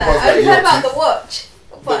definitely heard about the watch.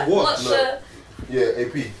 But The watch? not the... Yeah,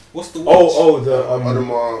 AP. What's the watch? The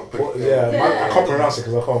Audemars. I can't pronounce it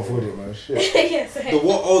because I can't afford it, man. Shit. Yes. The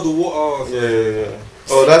what? Oh, the what? Oh, Yeah.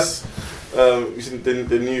 Oh, that's you see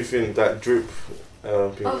the new thing, that drip thing. Oh,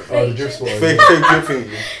 The drip spot. Fake drip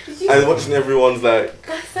thing. And watching everyone's like,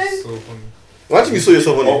 That's so... so funny. imagine you saw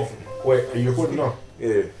yourself on it. Wait, are you recording now?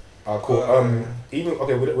 Yeah. Cool. Even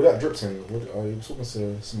with that drip thing, I was talking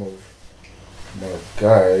to some of my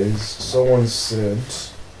guys. Someone said,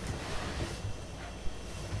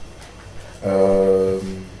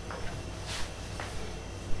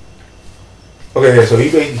 okay, yeah. So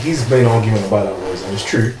his main argument about that was, and it's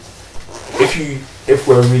true. If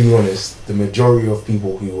we're really honest, the majority of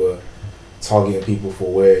people who were targeting people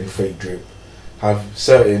for wearing fake drip have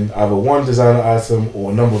certain either one designer item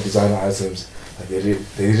or a number of designer items that they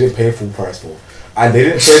didn't pay full price for, and they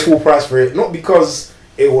didn't pay full price for it not because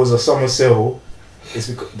it was a summer sale. It's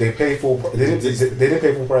because they paid full. They didn't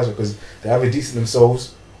pay full price because they either decent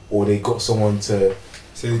themselves or they got someone to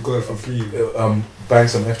So you got it for free. bang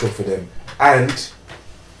some extra for them, and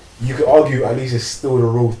you could argue at least it's still the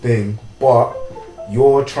real thing, but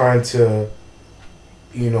you're trying to,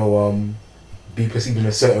 be perceived in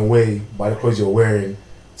a certain way by the clothes you're wearing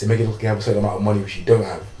to make it look like you have a certain amount of money which you don't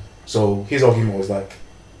have. So his argument was like,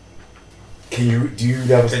 do you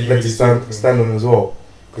have a leg to stand on as well?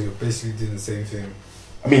 Because you're basically doing the same thing.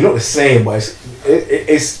 I mean, not the same, but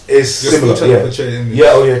it's You're similar. still trying to portray an image.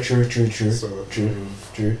 Yeah. Oh yeah. True. So,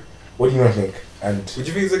 True. What do you guys think? And would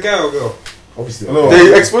you think it's a guy or girl? obviously,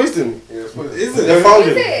 They exposed him. Is They it? found Is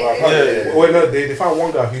him. it? Yeah. Wait, no, they found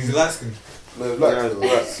one guy He's who's. light skinned. No, black. Yeah,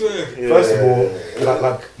 I swear. First of all,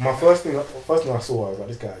 like my first thing I saw, I was like,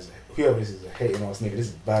 this guy's whoever this is a hating ass nigga. This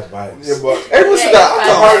is bad vibes. Yeah, but Everyone said that.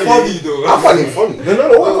 Yeah, I Funny though. I find it funny. No.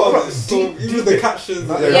 Even the captions.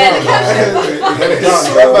 Yeah, the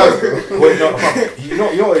captions. Wait, no.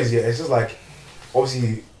 You know what it is? Yeah, it's just like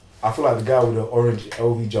obviously. I feel like the guy with the orange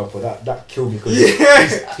LV jumper that killed me because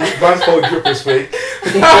his brand's called Drip is fake.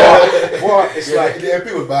 But it's like the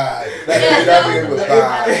MP was bad. Yeah, That thing was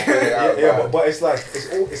bad. yeah, but it's like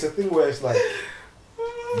it's a thing where it's like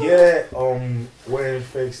wearing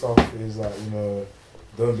fake stuff is like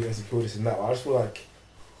don't be insecure this and that. But I just feel like,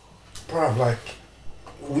 bruv, like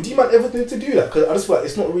would you man ever think to do that? Because I just feel like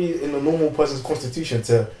it's not really in a normal person's constitution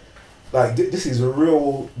to like this is a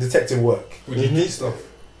real detective work. Would you need stuff?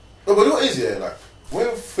 No, but what is it? Like,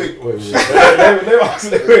 when fake. Wait,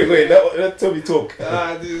 let Toby talk.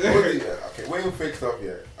 Dude. Okay, when fake stuff,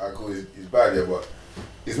 yeah, I go is bad, yeah, but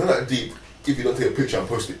it's not that deep if you don't take a picture and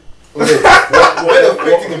post it. Okay, when the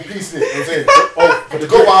fake thing and piece it, I'm saying, For the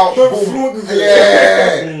go out, Don't boom, flaunt it.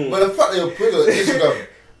 yeah. But the fact that you're putting it on Instagram,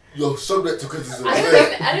 you're subject to criticism. I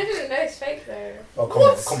don't even know it's fake though. Oh come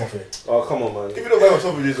off it. Oh, come on, man. If you don't wear on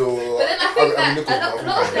top of this or. But then I think that a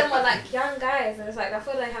lot of them are like young guys, and it's like I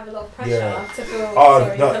feel they have a lot of pressure to feel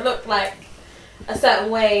to look like a certain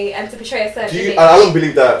way and to portray a certain image. I don't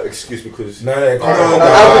believe that excuse because No, average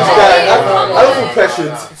guy, I don't feel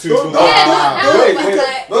pressured to. Don't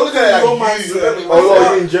look at it like you.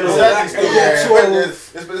 Oh, in general.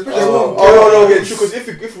 Oh no, true. Because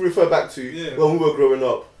if we refer back to when we were growing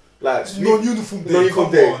up, like Non-uniform day.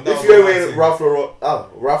 non-uniform day. If you're wearing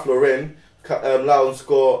Ralph Lauren, Loud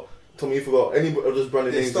Scott, Tommy Hilfiger, any of those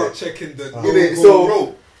branded They names. start checking the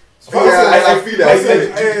So I feel that.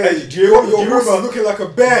 Hey, your horse is looking like a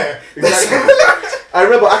bear. Exactly. I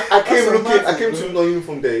remember I came to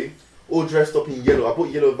non-uniform day, all dressed up in yellow. I bought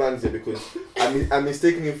yellow Vans here because I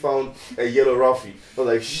mistakenly found a yellow Ralphie. I was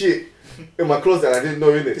like, shit, in my closet, I didn't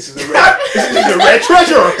know in it. This is a rare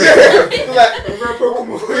treasure. So like, A rare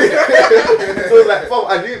Pokemon. so like, fam,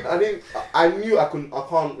 I knew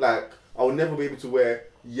I would never be able to wear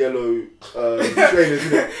yellow trainers,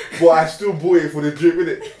 innit? But I still bought it for the drip,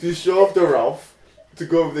 innit? To show off the Ralph, to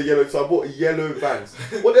go with the yellow. So I bought yellow Vans.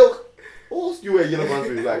 What else do you wear yellow Vans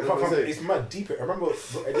with? Like, it's mad deep. I remember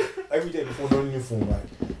every day before the uniform,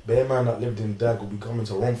 like bear man that lived in Dag would be coming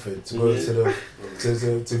to Romford to go to the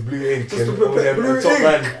to Blue Ink and all them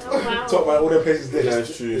and Top Man, all them places there.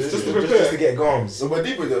 That's true. Just to get garms. So but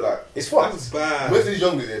deeper though, like It's fucked. That's bad. most of these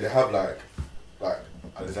youngsters, they have like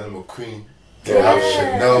Alexander McQueen. They Yeah. have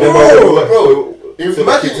Chanel. Bro.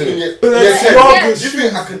 Imagine in your Balenciaga do you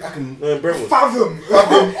think I can Brentwood. fathom. All of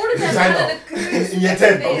them Designer. in your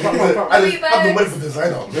tent? I have the money for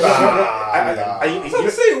designer. That's what I'm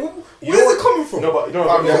saying. Where's it coming from? No, but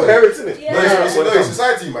Your parents, innit? Yeah. No, it's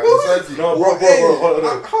society, man. Society. No, bro, hold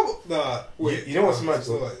on. Nah, wait. You know what's mad,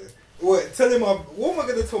 though? Wait, tell him. What am I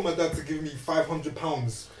gonna tell my dad to give me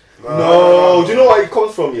 £500? No, do you know where it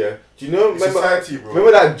comes from? Yeah. Do you know? It's society, bro.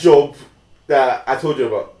 Remember that job that I told you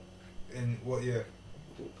about? In what year?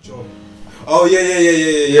 Job. Oh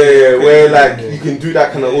yeah. Where like you can do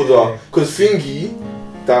that kind of order. Because Thingy,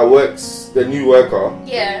 that works, the new worker.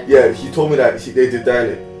 Yeah. Yeah, he told me that they did that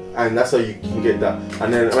in it, and that's how you can get that.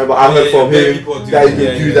 And then remember, I heard from him that you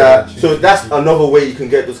can do that. So that's another way you can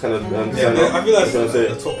get those kind of. I feel like that's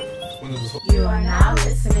the top. You are now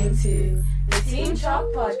listening to the Team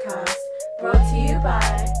Chalk Podcast, brought to you by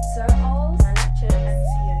Sir Halls, Manachet, and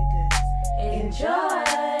CEO Goods. Enjoy!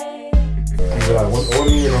 When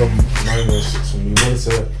me and Nine was 6, when we wanted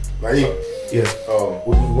to,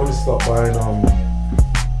 we wanted to start buying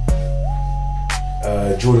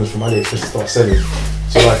Jordans from AliExpress to start selling.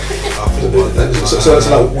 So like,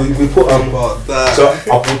 we put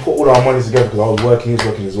we put all our money together because I was working, he was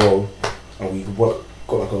working as well, and we got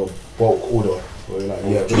like a bulk order. Where we're like,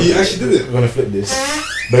 you actually did it. We're gonna flip this,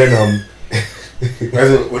 but then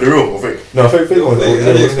with the real or fake? No, fake one.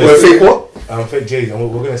 Fake what? Fake J's, and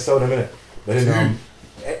we're gonna sell them in it. But then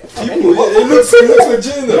people, it looks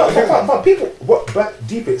legit. No, people, what back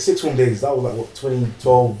deep at 6 1 days. That was like what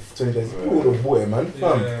 2012, 20 days. People would have bought it, man.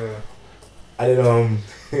 Yeah. And then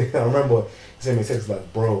I remember sending me a text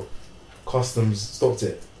like, bro, customs stopped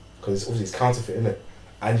it because obviously it's counterfeit, isn't it?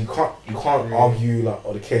 And you can't argue like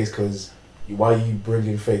the case because why are you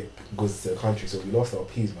bringing fake goods to the country? So we lost our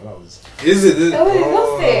peas, man. That was. Is it? Oh, we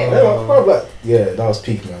lost it. Yeah, that was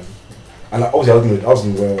peak, man. And like, obviously, I was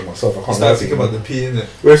gonna wear it myself. I can't. Start thinking about the P in it.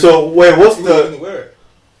 Wait, so what's Who the? gonna wear it?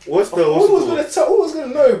 Who was gonna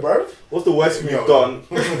know, bro? What's the worst thing you've done?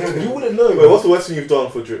 You wouldn't know. Wait, what's the worst thing you've done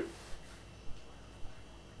for drip?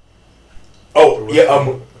 Oh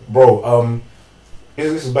yeah, bro.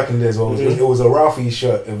 This was back in the day as well. It was a Ralphie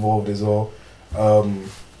shirt involved as well. I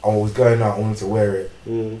was going out, I wanted to wear it.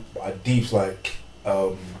 But I deeps like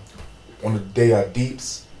on the day I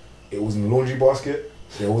deeps, it was in the laundry basket.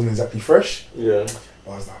 So it wasn't exactly fresh. Yeah. I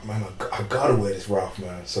was like, man, I gotta wear this Ralph,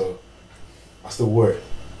 man. So I still wore it.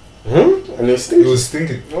 And it was stinking. It was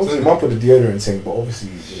stinking. Obviously, I put the deodorant thing, but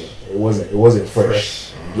obviously, it wasn't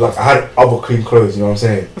fresh. Like I had other clean clothes. You know what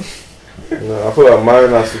I'm saying? No, I feel like mine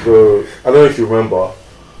has to go. I don't know if you remember.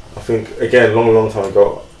 I think again, long time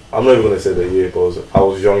ago. I'm not even gonna say the year, but I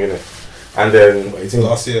was young in it. And then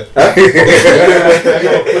last year. I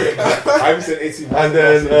haven't said 18. And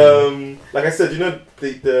then, like I said, you know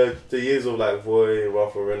the years of like Voy,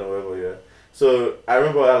 Ralph Lauren, or whatever, yeah. So I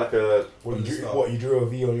remember I had like a you drew a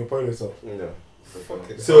V on your polo top? No.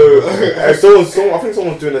 So I think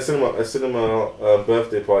someone was doing a cinema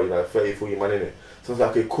birthday party, like 30, 40 man in it. So I was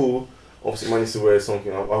like, okay, cool. Obviously, man needs to wear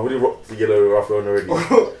something. I already rocked the yellow Ralph Lauren already.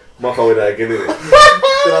 Mark out with that again, innit?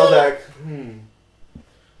 Then I was like,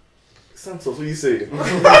 Santos, what you say? You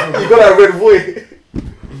got that red boy.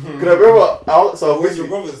 Can I remember? So where's your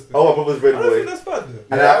brother's? Oh, my brother's red boy. I don't think that's bad. Though.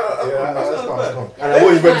 And that's bad. And I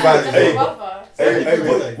always red band.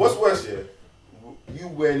 Hey, what's worse here? You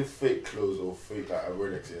wearing fake clothes or fake like a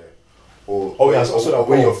Rolex, yeah? Or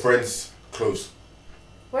wearing your friends' clothes?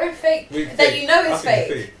 Wearing fake that you know is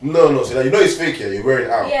fake. No. So that you know it's fake, yeah. You're wearing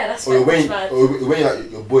it out. Yeah, that's or you're wearing like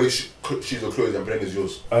your boy's shoes or clothes and pretending it's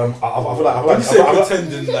yours. I feel like when you say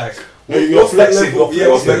pretending, like you're flexing.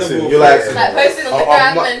 You're flexing. You're like posting on the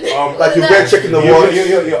gram and like you're there checking the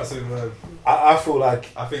watch. I feel like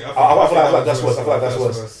I feel like that's worse. I feel like that's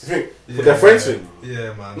worse. But they're friends thing.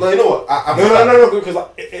 Yeah, man. No, you know what? No. Because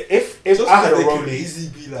like, if I had a rollie, easy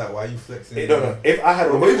be like, why are you flexing? No. If I had a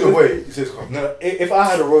rollie, if I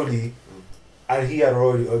had a rollie, and he had a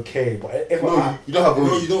rollie, okay. But if you don't have rollie.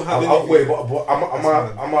 No, you don't have anything. Wait, but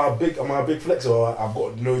am I a big flexer or I've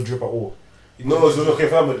got no drip at all? No, so okay,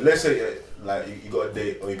 fam. Let's say like you got a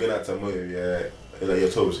date or you're going out to move, yeah. Like your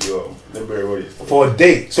toes, for a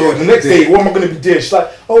date. So the next day, what am I going to be doing? She's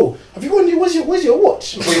like, oh, have you got any? Where's your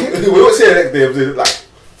watch? We don't say the next day. Like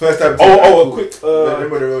first time. Quick.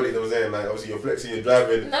 Remember the rolling? That was saying like obviously you're flexing, you're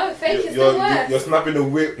driving. No, fake is the worst. You're snapping the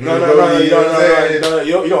whip. No. You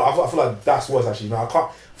know, I feel like that's worse actually. No, I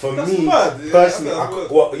can't. For me personally,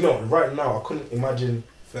 right now I couldn't imagine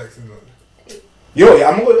flexing. You know,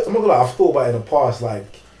 I'm not gonna lie. I've thought about it in the past,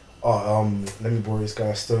 like, let me borrow this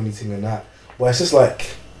guy's Stony thing and that. But it's just like,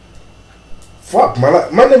 fuck, man.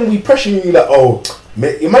 Like, man, then we pressuring you like, oh,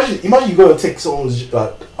 man, imagine you go and take someone's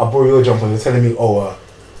like a borrow your jumper and they're telling me, oh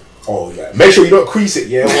yeah, make sure you don't crease it,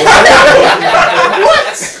 yeah. What?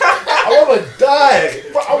 I wanna die.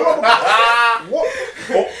 What?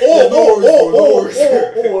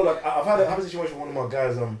 Or like I've had a situation with one of my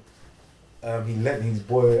guys. He lent his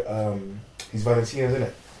boy his Valentina's,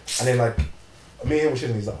 innit? And then like me and him were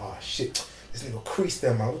shitting. He's like, oh shit. This nigga creased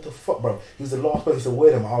them, man. What the fuck, bro? He was the last person to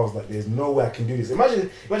wear them. I was like, there's no way I can do this. Imagine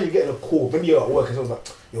you getting a call. Maybe you're at work and someone's like,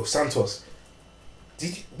 yo, Santos,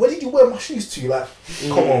 where did you wear my shoes to? Like,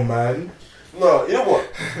 come on, man. No, you know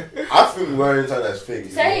what? I think wearing something that's fake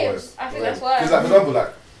is Same. worse. I think that's worse. Because, like, for example, like,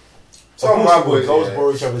 some of my boys always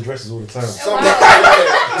borrow each other's dresses all the time. Wow.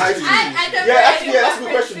 I don't Yeah, know actually, any yeah, of that's a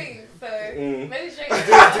my good friends' question. shoes, so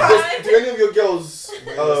maybe Do any of your girls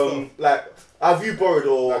like have you borrowed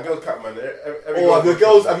or like, girls cap, man.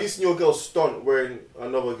 have you seen your girls stunt wearing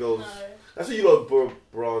another girl's? No. That's what you lot borrow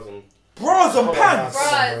bras and. Bras and pants.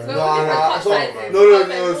 Bras,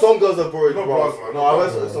 No. Some girls are borrowed Not bras. bras, man. No, I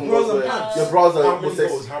heard some Bras girls. and Wear, pants. your bras are How more many sexy.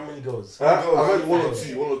 girls? How many girls? Huh? I've heard one or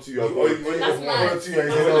two. I've heard. That's mad.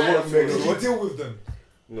 Did you deal with them?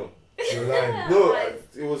 No, You're lying. no,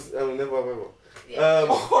 it was never ever. Yeah.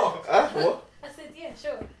 What? I said, yeah,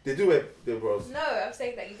 sure. They do wear their bras. No, I'm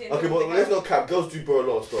saying that you didn't. Okay, but let's not cap. Girls do borrow a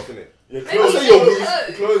lot of stuff, innit? Your Maybe clothes, they your do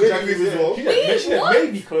weave, clothes, jackets as well. What?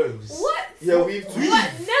 Maybe clothes. What? Yeah, weave too.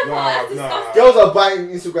 What? Never. That's disgusting. Girls are buying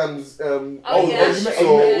Instagrams. Oh, yeah. you meant-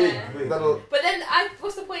 Oh, so yeah. wait, that But then,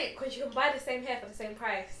 what's the point? Because you can buy the same hair for the same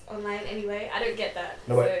price online anyway. I don't get that.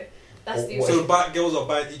 No, so but- that's the So girls are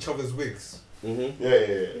buying each other's wigs. Mm-hmm.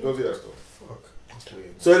 Yeah. Don't do that stuff. Fuck. That's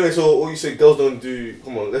weird. So anyway, so what you say girls don't do?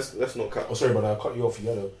 Come on, let's not cut. Oh, sorry, but I cut you off. You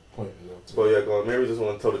had a point. But yeah, go on. Mary just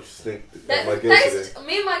want to tell the thing that my girls That's, today.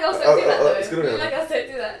 me and my girls don't do that it's though. good Me and enough. my girls don't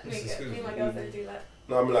do that. This is good. Me and my girls don't do that.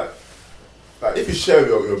 No, I'm like if you share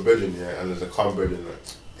your bedroom, yeah, and there's a calm bedroom, like,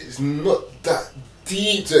 it's not that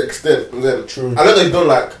deep to extent. And then, True. I know they don't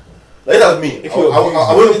like that's me. If I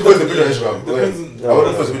you're wouldn't post the video on Instagram. Depends. I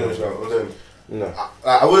wouldn't post the video on Instagram. I'm saying, No.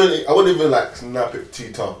 I wouldn't even like snap it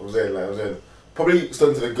too tough. I'm saying, probably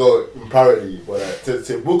send to the girl in priority, but like,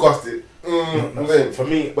 to broadcast it. I'm saying, For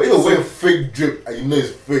me, but even wearing fake drip and you know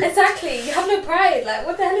it's fake. Exactly. You have no pride. Like,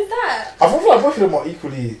 what the hell is that? I feel like both of them are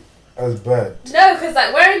equally as bad. No, because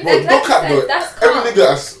like wearing Bro, don't cap, bro. that's calm. Every nigga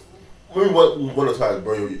that's maybe one or twice,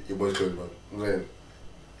 bro, your boy's clothes, man. I'm saying,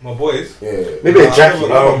 My boys. yeah. Maybe a Nah, jacket.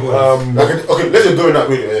 Like, okay, let's just go in that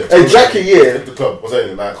way. A jacket, yeah. The club. I'm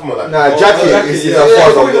saying, like, come on, like. Nah, Oh, jacket jacket, is yeah. as far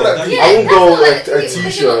as Yeah, I'll yeah, go. like- Yeah, I won't that's go not like- a because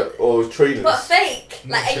t-shirt or trainers. But fake.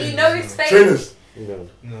 Not Like, and you trainers, know no. it's fake. Trainers. You know.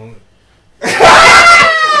 No. That's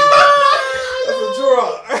a draw.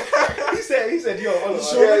 He said, yo,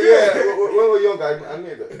 Yeah. When we were young, I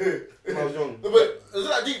made that. When I was young. No, but it's not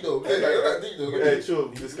that deep though. It's not that deep though. Yeah, sure.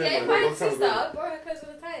 Yeah, Disclaimer. if I had long a time sister, ago. I'd borrow her clothes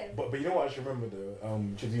all the time. But you know what I should remember though?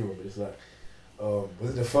 Do you remember? It's like, was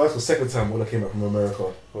it the first or second time when I came back from America?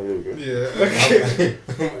 Oh, here we go. Yeah. Okay.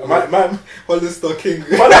 man Hollister King.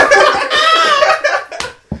 man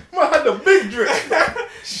had the big drip.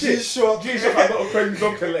 G-Shock. G-Shock, I got a Craig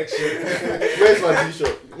Dog collection. Where's my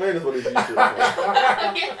t-shirt? Man, that's what the t-shirt.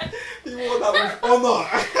 He wore that with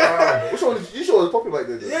honor. Which one? The t-shirt was popping back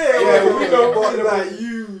then. though. Yeah, we know, but we know. like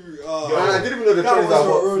you. And I didn't even know the That trends was that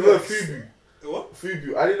your were Rolex. Fubu. What?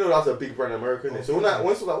 Fubu. I didn't know that was a big brand in America. innit? So when I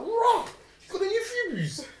was like, raw, you got the new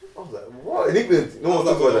Fubus. I was like, what? In England, no one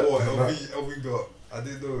talked about that. What? LV got. I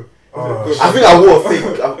didn't know. I think I wore a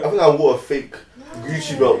fake. I think I wore a fake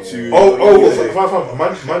Gucci belt to.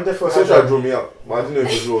 Man definitely Essentially, had drew me out. But I didn't know if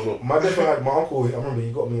it was real or not. my uncle. I remember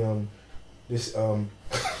he got me this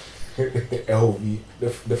LV, the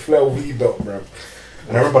Flair LV belt, bro.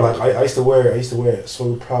 And I remember like I used to wear it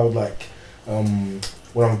so proud, like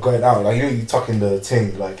when I'm going out, like you know you tucking the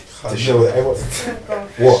thing like to show that everyone.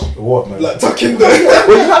 What man? Like tucking the.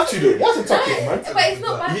 Well, you have to do it. You have to tuck it, man. But it's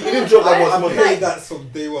not bad. You didn't drop that much I money. paid that from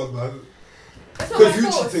day one, man. It's not Because my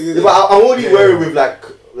you fault. cheating. Yeah, but I only wear it with like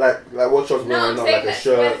what shorts No, wearing I'm now, saying like a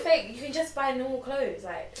that when shirt. fake, you can just buy normal clothes.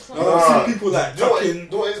 Like, it's not No, I've seen people like Do you know what tucking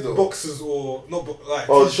it is though? boxes or not like.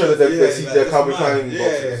 Oh, t-shirts. sure, they're like, Calvin that's Klein mad.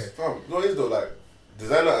 boxes. Fam, you know what it is though? Like,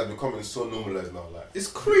 designer is becoming so normalized now. Like, It's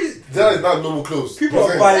crazy. designer is not normal clothes. People You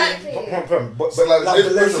know are what I'm saying? Exactly. But So like, Like it's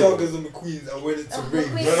personal. Balenciagas and McQueens and when it's a Oh, rave.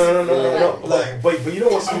 McQueen. no. Like- But you know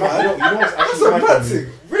what's mad? You know what's That's actually a mad mad for me?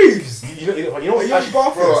 thing. Raves. You know Are what's you actually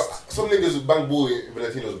bar Bro, fest? some niggas with bang ball in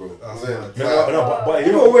Valentinos, bro. Ah, I'm saying, man. but you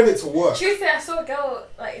People know. went it to work. Tuesday, I saw a girl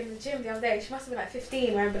like in the gym the other day. She must have been like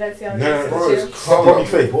 15 wearing Balenciaga. No, bro, gym. it's Probably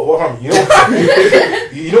fake. What happened? You know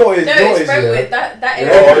what? You know what it is? No, You know what it's it is? Brentwood. Yeah? That Yeah,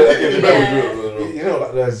 area. yeah. You know,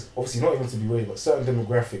 like there's obviously not even to be weird, but certain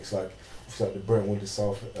demographics, like obviously like the Brentwood, the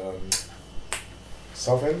South End.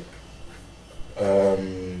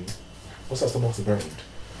 What's that stuff after Brentwood?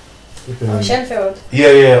 Oh, Shenfield.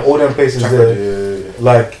 Yeah, all them places there. Yeah.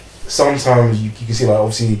 Like sometimes you can see like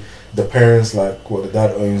obviously the parents like the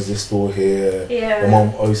dad owns this store here, Yeah. the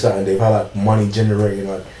mom owns that, and they've had like money generating,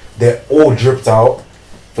 like they're all dripped out,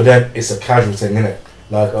 but then it's a casual thing, innit?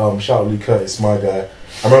 Like shout out Lee Curtis, my guy.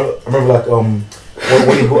 I remember like when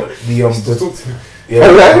he got the Talk to me. yeah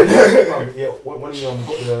when he got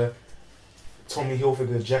the Tommy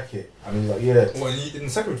Hilfiger jacket, and he's like, yeah. What, in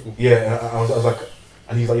secondary school? Yeah, and I was like,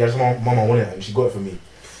 and he's like, yeah, just mama wanted it, and she got it for me.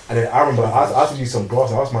 And then I remember I had to use some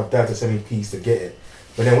glasses. I asked my dad to send me P's to get it.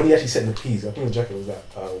 But then when he actually sent the P's, I think the jacket was like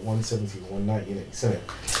 170, 190, he sent it.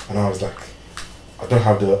 And I was like, I don't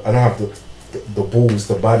have the balls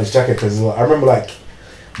to buy this jacket, because I remember like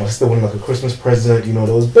my sister wanted like a Christmas present, you know,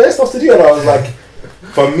 there was bare stuff to do, and I was like,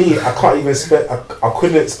 for me, I can't even spend, I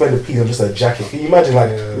couldn't spend the P's on just a jacket. Can you imagine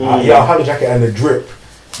like, I'll have the jacket and the drip,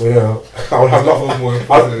 you know, I would have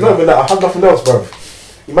nothing. I have nothing else, bro.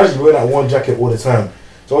 Imagine wearing that one jacket all the time.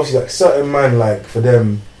 So obviously, like certain man, like for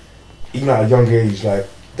them, even at a young age, like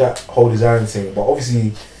that whole design thing. But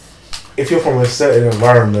obviously, if you're from a certain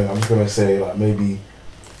environment, I'm just gonna say like maybe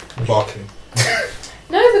barking.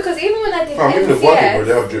 No, because even when I did NCS,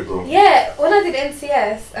 they have drip, bro. Yeah, when I did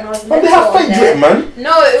NCS and I was. But they have fake drip, man.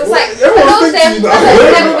 No, it was like a lot of them.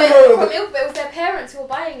 It was their parents who were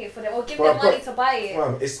buying it for them or giving them money to buy it.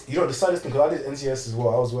 Man, it's you don't decide this thing, because I did NCS as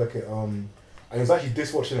well. I was working and it was actually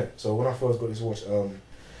this watch in it. So when I first got this watch, there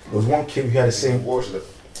was one kid who had the same watch.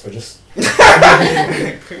 I just. Do you say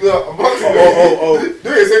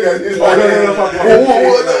that? This watch.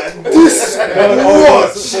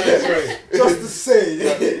 Just to say,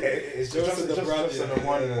 it's just the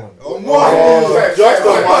one.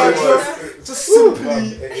 Just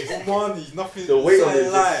simply money. Nothing. The weight of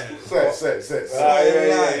it. Set.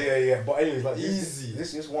 Yeah. But anyways, like easy.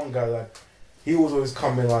 This one guy, like he was always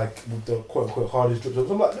coming like with the quote unquote hardest drips.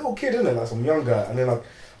 I'm like little kid, innit? Like some young guy, and then like.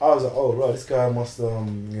 I was like, oh, right, this guy must,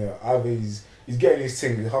 either he's getting his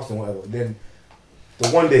thing, his house and whatever. Then, the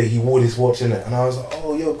one day he wore this watch in it, and I was like,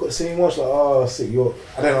 oh, yo, got the same watch, like, oh, sick, yo.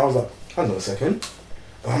 And then I was like, hang on a second.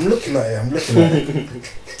 I'm looking at it. And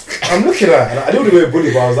I didn't really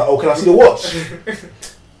bully, but I was like, oh, can I see the watch?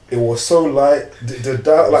 It was so light,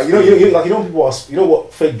 like, you know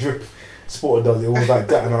what fake drip sporter does? It was like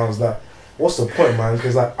that, and I was like, what's the point, man?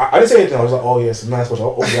 Because like I didn't say anything. I was like, oh yeah, it's a nice watch.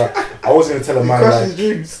 I wasn't gonna tell a man like.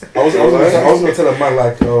 I was gonna tell a man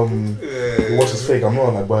like the watch is fake. I'm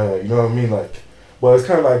not like buy it. You know what I mean? Like, but it's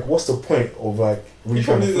kind of like, what's the point of like really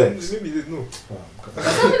trying to flex? Maybe they didn't know.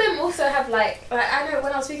 Some of them also have like I know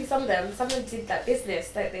when I was speaking to some of them did like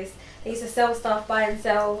business like this. They used to sell stuff, buy and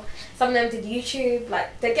sell. Some of them did YouTube.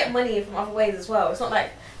 Like they get money from other ways as well. It's not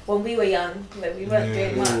like when we were young, like we weren't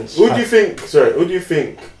doing much. Who do you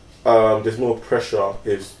think? There's more pressure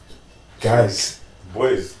is guys,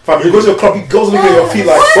 boys. Fam, you go to a club, girls looking at your feet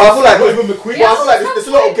like. Well, I feel like there's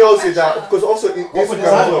a lot of girls in that because also No, for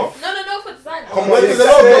designer. There's a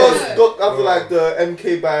lot of girls got after like the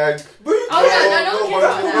MK bag. No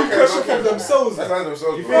pressure from themselves. Guys,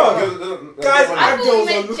 I thought you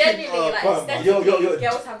meant genuinely like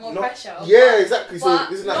girls have more pressure. Yeah, exactly. So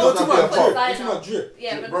isn't that not too much drip?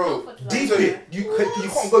 Yeah, but bro, not for deep designer. it. You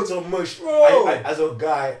can't go to a mush as a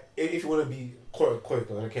guy if you want to be quote,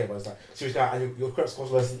 I don't care, but it's like seriously, and your crepes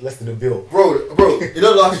cost less than a bill. Bro, you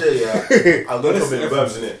know last year, yeah, I got some in the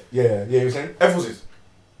Burbs, innit? Yeah, you know what I'm saying? Emphasis.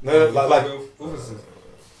 No, like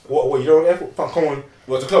what, you don't have fam, come on.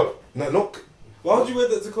 What's the club? No. Why would you wear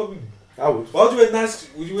that to club? I would. Why would you wear nice?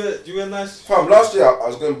 Do you wear nice? Fam, last year I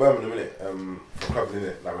was going to Birmingham, innit? For clubbing,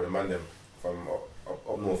 innit? Like with the man them from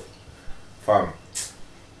up north. Fam,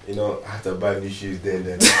 you know, I had to buy new shoes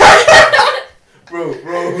then. Bro, I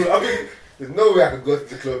mean, there's no way I could go to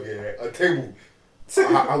the club, yeah, a table.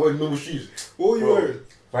 I wear normal shoes. What were you wearing?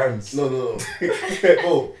 Vans. No.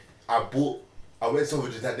 Bro, I went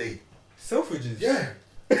Selfridges that day. Selfridges? Yeah.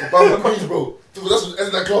 To buy my Queens, bro. So that's what's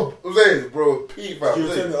in that club. I'm saying, bro, Pete, fam. You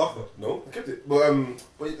returned it after? No, I kept it. But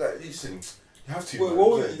like, listen, you have to. Wait, what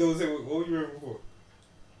were you wearing before?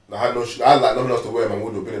 I had no. I had like nothing else to wear. Man,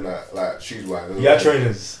 would have been in like shoes wise. Yeah,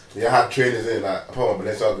 trainers. Yeah, I had trainers in like apart from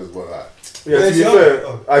Balenciagas, but like. Yeah, to be fair,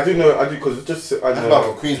 I do because it's just I know. That's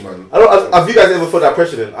about Queens, man. Have you guys ever felt that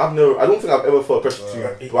pressure? Then I don't think I've ever felt pressure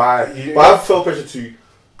to. But I've felt pressure to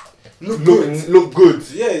look good.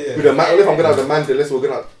 Yeah. With a man, if I'm gonna have the man, then we're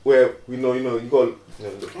gonna where we know you got.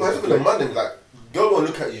 Man, it's the man. Like girl won't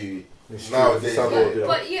look at you nowadays.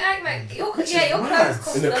 But you act like your clothes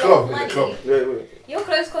cost in the a club, lot of money. Yeah. Your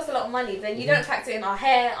clothes cost a lot of money, then you don't factor in our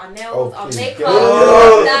hair, our nails, our makeup,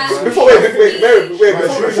 that. Before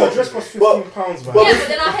dress costs £15, man. Yeah, but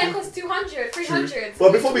then our hair costs 200, 300.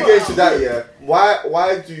 But before we get into that, yeah,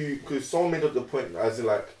 why do you? Because someone made up the point as in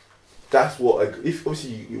like, that's what if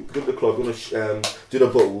obviously you go to the club, you want to do the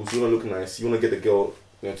bottles, you want to look nice, you want to get the girl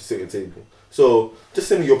to sit at the table. So just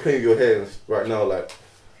saying you're playing with your hair right now, like,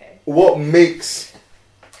 what makes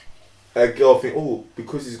a girl think, oh,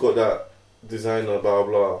 because he's got that designer, blah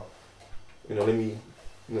blah, let me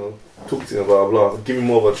talk to him, blah blah, give him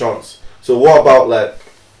more of a chance. So what about like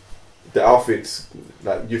the outfits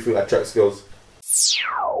that you feel attracts girls?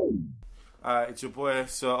 It's your boy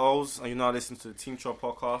Sir Ols, and you're now listening to the Team Chop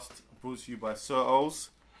podcast, brought to you by Sir Ols,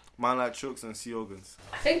 Man Like Chooks, and Sea Organs.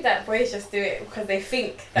 I think that boys just do it because they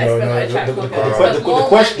think that No, it's no, going to attract the more que- girls. the But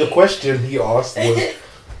more money- the question he asked was,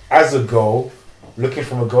 as a girl, looking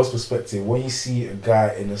from a girl's perspective, when you see a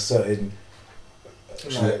guy in a certain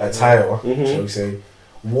attire, Mhm. shall we say,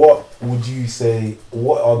 what would you say?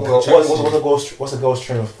 What's a girl's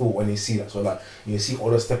train of thought when they see that? So like, you see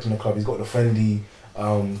Ola step in the club, he's got the Fendi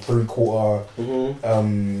 3/4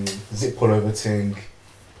 zip pullover thing.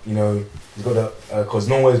 You know, he's got the because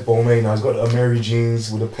no one wears Balmain now. He's got the Ameri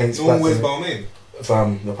jeans with the paint. No one wears splatter.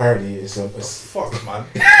 Balmain. Apparently it's Fuck, man.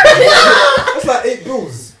 That's like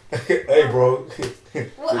 $8. hey, bro.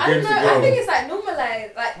 Well, I don't know. I think it's like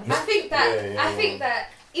normalized. Like I think that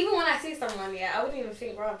even when I see someone, I wouldn't even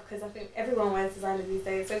think wrong because I think everyone wears designer these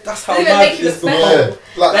days. So That's it how doesn't even mad make you look it's special. Yeah,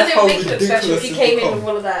 like That's Doesn't how make you look special if ridiculous you it's came in become. with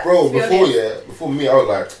all of that. bro, to be honest. before me, I was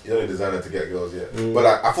like, you don't need designer to get girls yet. But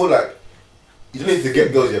like, I feel like you don't need to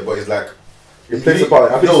get girls yet, but it's like It plays a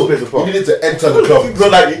part. I think it plays a part. you need to enter the club. It's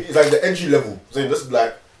not like it's like the entry level. So just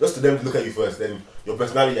to them to look at you first, then your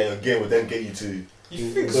personality and your game will then get you to. You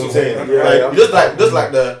think You know so? what I'm saying? Yeah, Like, yeah. just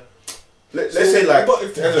like the. Let's say like but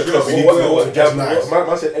if to enter the club, you you need dress to well, dress nice.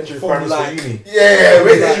 Man said entry From requirements like- for uni. Yeah,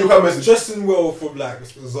 wait, Like, entry requirements. dressing well from like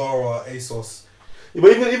Zara, ASOS. Yeah,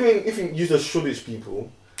 but even if you use the Shoreditch people,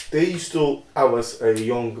 they used to have us a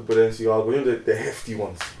young Balenciaga, you know the hefty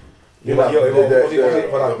ones. You know, Yeah,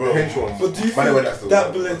 the bro. hench ones. But do you Man, when think that's the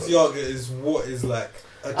that one. Balenciaga is what is like?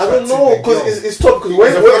 I don't know, because it's tough, because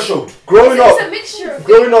It's a threshold. growing It's up, a mixture of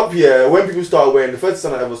growing up here, when people started wearing, the first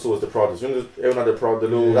design I ever saw was the Pradas. You know, everyone had the Prada,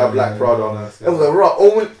 the little that black Prada. nice, It was like, right,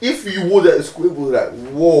 only if you wore that at school, it was like,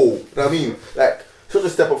 whoa. You know what I mean? Like, such a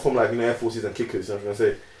step up from like, you know, Air Forces and kickers, you know what I'm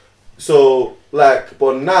gonna say. So, like,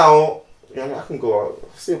 but now, you know, I can go out,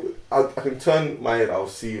 I can turn my head, I'll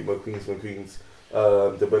see McQueen's,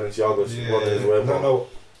 the Balenciagas, runners, whatever. No.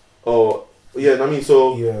 Or, yeah, I mean,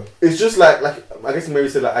 so, Yeah. it's just like I guess Mary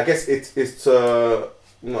said, like, I guess it's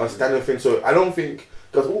you know, a standard thing. So I don't think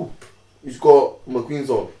because he's got McQueen's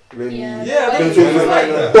on. Then Yeah. Yeah, Like, I it's think like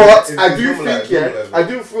that. but It's I do normalised, think normalised, I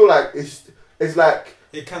do feel like it's like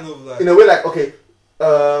It kind of like. in a way like okay,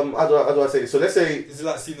 how do I say it? So let's say Is it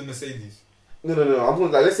like seeing the Mercedes? no. I'm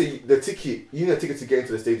talking like let's say the ticket. You need a ticket to get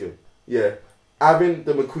into the stadium. Yeah, having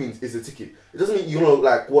the McQueen's is the ticket. It doesn't mean you're gonna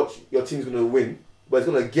like watch your team's gonna win. But it's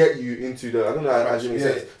gonna get you into the. I don't know how to make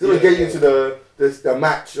sense. It's gonna get you into the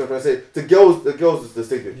match. You know what I'm trying to say. The girls is the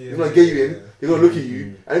stadium. Yeah, it's gonna get you in. yeah. They're gonna look at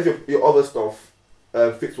you, and if your other stuff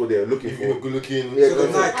fits what they're looking If for. you look good looking, Yeah, So go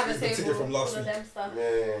the for it. Nike have a is the ticket table, from last all of week. them stuff.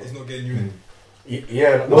 man. It's not getting you in.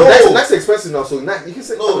 Yeah. No, that's expensive now. So Nike, you can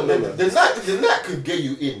say No, no. the Nike could get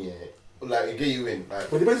you in, yeah. Like it get you in, like.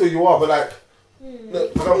 But it depends who you are. But like, Hmm. no,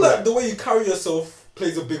 I feel like the way you carry yourself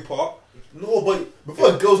plays a big part. no, but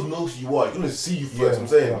before a girl knows who you are, you're gonna see you first. I'm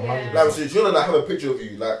saying, Yeah. like, so if you're gonna like, have a picture of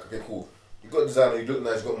you, like, okay, cool, you got designer, you look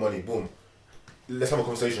nice, you got money, boom. Let's have a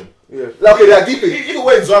conversation. Yeah. Like, okay, they're deep. If you're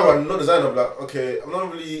wearing Zara and not designer, I'm like, okay, I'm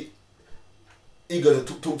not really eager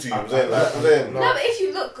to talk to you. I'm saying, like, I'm saying, No, but if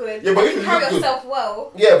you look good, Yeah, but if you you carry look good- yourself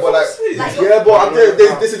well. yeah, but like, Like, Yeah, but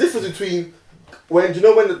there's a difference between when you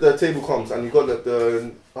know when the table comes and you got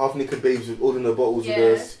the half naked babes with all in the bottles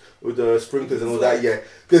Yeah. with the sprinklers and all that. Yeah,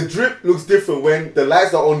 the drip looks different when the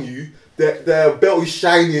lights are on you. The belt is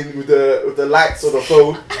shining with the lights on the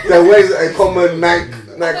phone. They're wearing a common night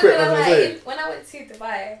I'm not crepe. gonna As I lie, say. when I went to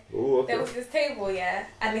Dubai, Oh, okay. there was this table, yeah,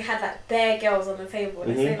 and they had like bare girls on the table.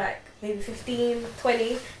 Let's say like maybe 15,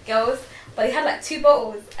 20 girls, but they had like 2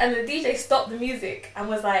 bottles, and the DJ stopped the music and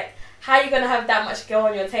was like, "How are you gonna have that much girl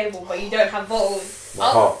on your table, but you don't have bottles?" My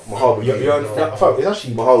heart would It's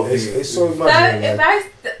actually My whole it's so So much. embarrassed.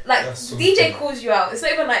 Like That's so DJ deep. calls you out. It's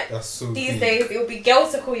not even like That's so these deep. days. It will be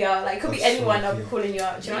girls to call you out. Like it could be That's so anyone that'll be deep. calling you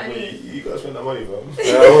out. Do you know what I mean? you gotta spend that money, bro.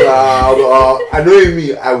 I know in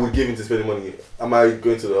me, I would give into spending money. Am I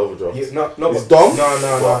going to the overdraft? Yeah, no, It's but- dumb? No.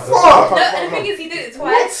 Fuck! No, and the thing is, he did it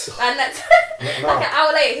twice, and that's like an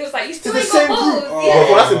hour later, he was like, "You still the ain't same got group? bottles." Oh. Yeah.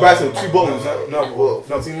 Well, that's embarrassing. 2 bottles.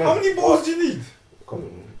 How many balls do you need?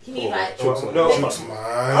 You need like No,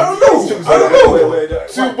 I don't know. Wait,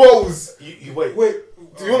 2 bottles. You wait. Wait,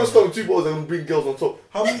 Do you want to start with 2 bottles and bring girls on top?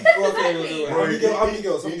 how many? Okay, how many girls? How many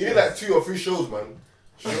girls? You need like 2 or 3 shows, man.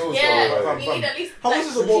 Shows, yeah. bro, like, You need at least How much like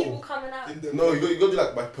is a people bottle? coming out. In the no, you got to do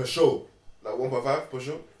like by per show, like 1.5 per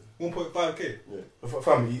show. 1.5k.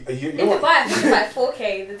 Fam, you In know what? Dubai, I think it's like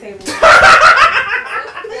 4k the table. 4,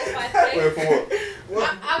 5K. Wait, for what?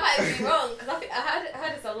 I might be wrong because I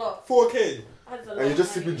heard it's a lot. 4k. I heard it's a lot And you're just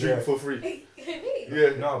of sipping money. drink Yeah. for free. Me? Yeah.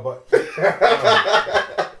 No, but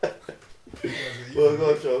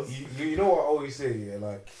go, Charles. You know what I always say, yeah,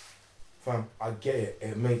 like, fam, I get it.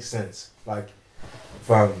 It makes sense. Like,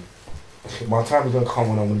 fam, my time is gonna come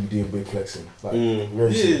when I'm gonna be doing big flexing. Like,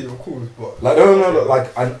 very soon. Yeah, of course, but Like, no, like,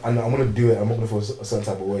 and I'm gonna do it. I'm not gonna feel a certain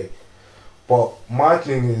type of way. But my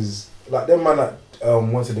thing is, like, them man that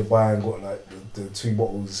went to Dubai and got like the 2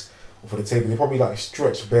 bottles for the table, they probably like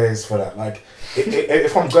stretch bears for that. Like,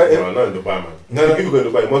 if I'm going, No, not in Dubai, man. No. People go to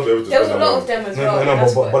Dubai, you must be able to There was spend a that lot money. of them as no, well. no,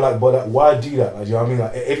 that's but what- like, why do that? Like, do you know what I mean?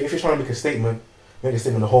 Like, if you're trying to make a statement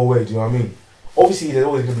the whole way. Do you know what I mean? Obviously, there's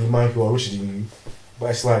always gonna be mind people who are richer than you, but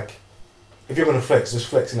it's like, if you're gonna flex, just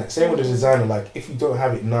flex in that. Same with the designer. Like, if you don't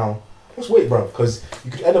have it now, just wait, bro, because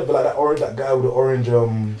you could end up like that guy with the orange.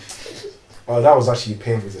 That was actually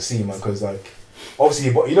painful to see, man. Because like,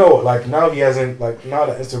 obviously, but you know what? Like, now he hasn't. Like, now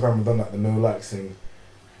that Instagram have done like the no likes thing,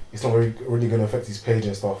 it's not really gonna affect his page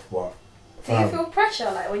and stuff. But Do you feel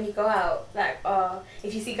pressure like when you go out, like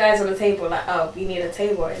if you see guys on the table, like you need a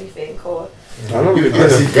table or anything, or I don't really I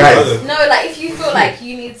see guys. no, like if you feel like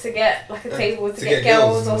you need to get like a table to get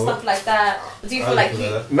girls or stuff like that, do you feel like you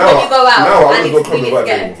Now, when you go out, now I I'm need gonna to, go we need come to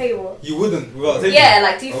get to a table? you wouldn't without a table. Yeah,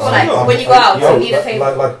 like do you feel Oh, like no. when you go out, Yo, you need a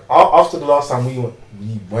table? like after the last time we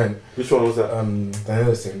went, Which one was that? the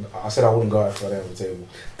Hillis thing, I said I wouldn't go out if I didn't have a table.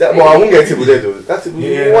 Well, I won't get a table there though. That table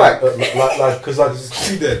is whack. Cause like,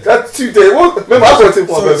 Too dead. That's 2 days. Remember, I got a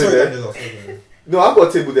table for my Sorry, birthday there. Angela, sorry. No, I got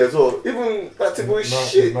a table there as well. Even that table is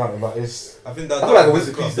shit. No, but it's I think that I feel like a that waste was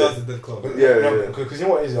of the club. peace That was the dead club. Yeah. because you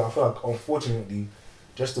know what it is. I feel like unfortunately,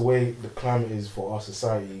 just the way the climate is for our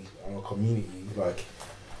society and our community, like,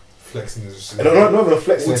 Flexing is just and I'm not even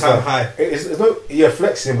flexing. all It's time like, high. it's not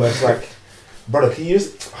flexing, but it's like, brother, can you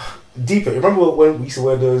just deep it? Remember when we used to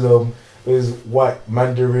wear those white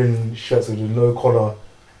Mandarin shirts with no collar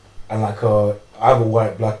and like I have a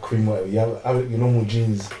white, black, cream, whatever. You have your normal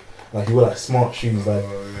jeans, like you wear like smart shoes, like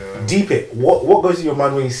deep it. What goes to your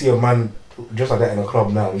mind when you see a man just like that in a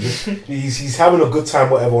club now? He's having a good time,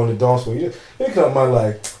 whatever, on the dance floor. You're looking at a man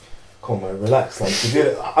like, come on, man, relax. Like,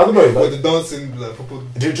 I don't know, With like, the dancing, like proper.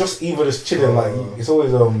 they're just even just chilling. Like, it's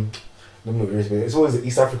always let me look at this, but it's always the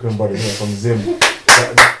East African brother here from Zim.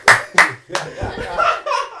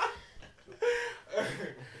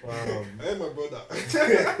 Hey, my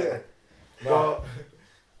brother. But,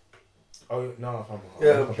 No, I'm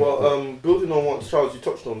yeah, but building on what Charles, you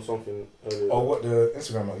touched on something earlier. Oh, what the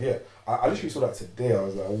Instagram? Like, yeah, I literally saw that today. I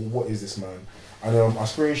was like, what is this, man? And I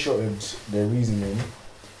screenshotted their reasoning.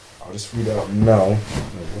 I'll just read it out now.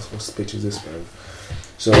 What's the picture of this, man?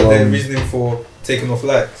 So Their reasoning for taking off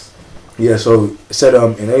likes. yeah, so it said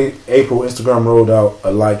in April, Instagram rolled out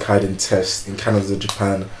a like hiding test in Canada,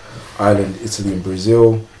 Japan, Ireland, Italy, and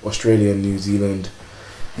Brazil, Australia, and New Zealand.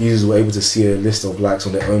 Users were able to see a list of likes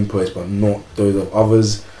on their own posts, but not those of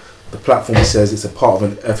others. The platform says it's a part of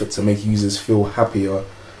an effort to make users feel happier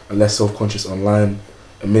and less self-conscious online.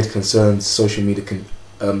 Amid concerns, social media can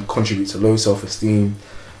contribute to low self-esteem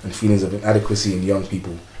and feelings of inadequacy in young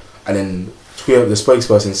people. And then Twitter, the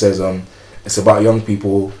spokesperson says it's about young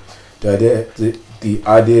people. The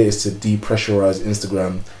idea is to depressurize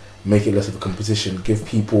Instagram, make it less of a competition, give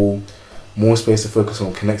people more space to focus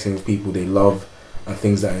on connecting with people they love and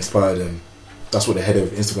things that inspire them. That's what the head of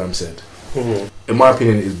Instagram said. In my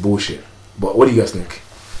opinion, it's bullshit. But what do you guys think?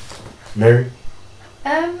 Mary?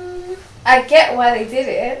 I get why they did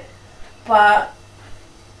it, but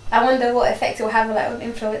I wonder what effect it will have like on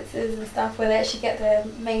influencers and stuff, where they actually get their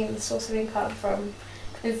main source of income from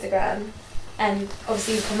Instagram, and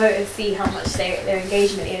obviously promoters see how much their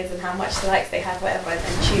engagement is and how much likes they have, whatever, and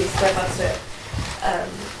then choose whether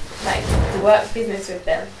to work business with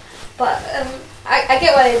them. But I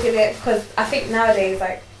get why they did it, because I think nowadays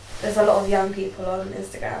like there's a lot of young people on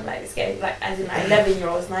Instagram, like it's getting like as in like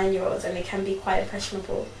 11-year-olds, 9-year-olds, and they can be quite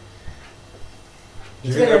impressionable. Do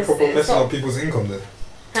you think they're proper It's messing not- up people's income then?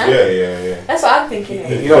 Huh? Yeah. That's what I'm thinking.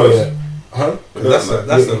 You know, yeah. Huh? That's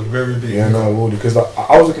a very big. Yeah, no, I would, because like,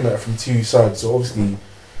 I was looking at it from two sides. So obviously,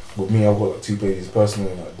 with me, I've got like two pages, personal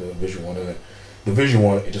and like the visual one. And the visual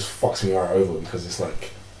one, it just fucks me right over, because it's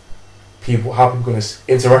like how people gonna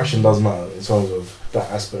interaction does matter in terms of that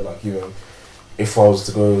aspect. Like, you know, if I was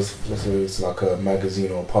to go, let's say it's like a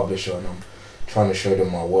magazine or a publisher, and I'm trying to show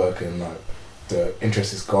them my work, and like the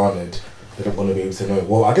interest is garnered, they don't want to be able to know.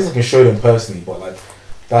 Well, I guess I can show them personally, but like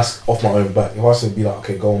that's off my own back. If I was to be like,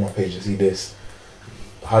 okay, go on my page and see this,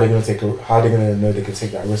 how are they gonna know they can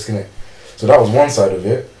take that risk in it? So that was one side of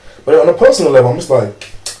it. But on a personal level, I'm just like,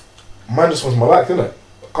 man just wants my likes, innit?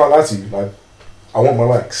 I can't lie to you. Like, I want my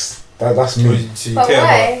likes. That's me. So you But care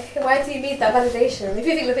why? Why do you need that validation? If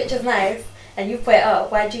you think the picture's nice and you put it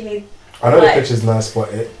up, why do you need I know Like- the picture's nice, but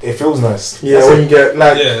it feels nice. Yeah, That's when it. you get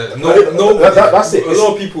like, Yeah, That's it. A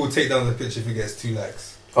lot of people will take down the picture if it gets 2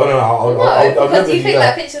 likes. Oh no, I'll No, because never you do think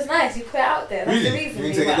that. that picture's nice, you put it out there. That's Really? the reason. You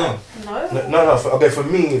you take it went down? out. No, okay, for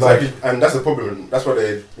me, Like, like, and that's the problem. That's why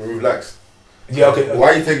they remove likes. yeah, okay. Why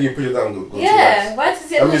are you taking your picture down? Go Yeah, why does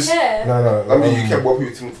it I not mean, care? No, I mean, you kept what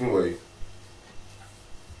people think about you.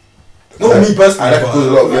 Not me personally, And that but causes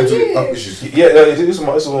a lot of Not mental you. health issues. Yeah, this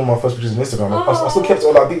was one of my first pictures on Instagram. I still kept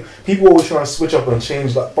all like people always try and switch up and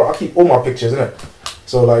change. Like, but I keep all my pictures, innit?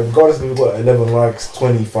 So like, regardless if we've got 11 likes,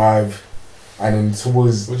 25, and then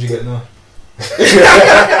towards. what'd you get now?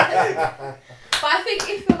 But I think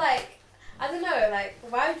if you're like, I don't know, like,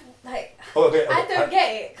 why, like, Oh, okay, I don't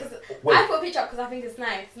get it, because wait. I put a picture up because I think it's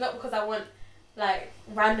nice, not because I want, like,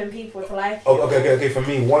 random people to like it. Oh, okay. For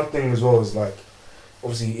me, one thing as well is like,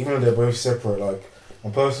 obviously, even though they're both separate, like my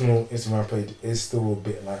personal Instagram page is still a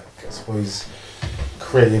bit like, I suppose,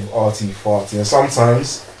 creative, arty, farty, and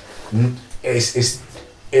sometimes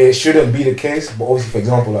it shouldn't be the case. But obviously, for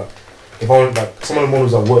example, like if I want, like some of the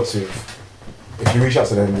models I've worked with, if you reach out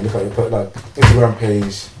to them, you look at your like Instagram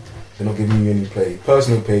page, they're not giving you any play.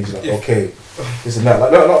 Personal page, like okay, this and that,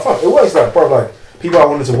 like no, not fun. It works like, bro, like. People I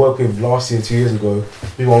wanted to work with last year, 2 years ago,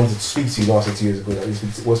 people I wanted to speak to last year, 2 years ago,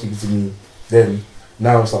 that were speaking to me then.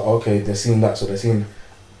 Now it's like, okay, they're seeing that, so they're seeing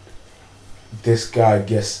this guy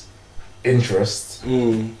gets interest,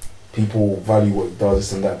 people value what he does,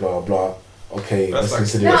 this and that, blah, blah. Okay, That's let's like-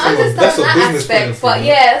 consider No, it. I understand That's a that business point aspect, of but view.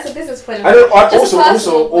 yeah, that's a business point of I view. don't, I Just a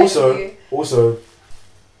personal point of view. also,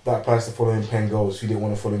 that applies to following Pen Girls who didn't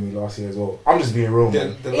want to follow me last year as well. I'm just being real,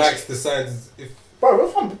 man. The likes decides if Bro,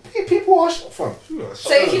 we're fun. People are fun.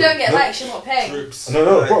 So if you don't get likes, you're not paying. trips.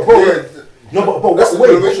 No, like, bro. No, but That's the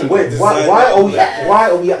wait, motivation. why are we Yeah. why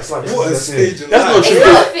are we acting like this? What a is insane? stage in That's not life. true. It's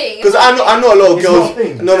not a thing. because I know a lot of It's girls. not a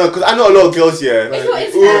thing. No, because I know a lot of girls. Yeah, It's not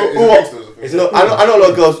who Instagram. It's no, a I know a lot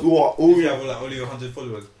of girls who are If you have like only 100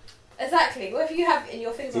 followers. Exactly. What if you have in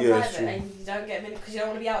your things on Yeah, it's private true. and you don't get many because you don't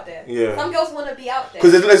want to be out there? Yeah. Some girls want to be out there.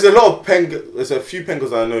 Because there's a lot of there's a few pen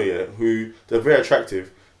girls I know, yeah, who they're very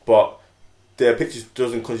attractive, but their pictures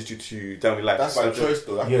doesn't constitute to damn like. That's by choice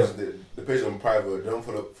though. That's Yeah. because the page on private. They don't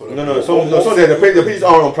follow. No. So the pages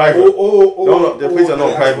aren't on private. No, the pages are not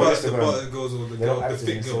The private. butter girls or They're not the active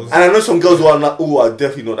thick on girls. And I know some girls who are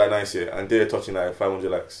definitely not that nice, yeah, and they're touching like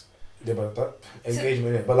 500 likes. Yeah, but that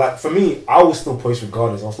engagement in it. But like for me, I will still post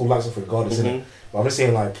regardless. I'll still like stuff regardless, innit? But I'm just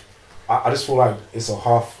saying like, I just feel like it's a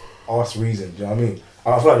half-ass reason. Do you know what I mean?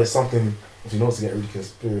 I feel like there's something. If you know to get really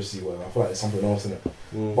conspiracy, well, I feel like there's something else in it.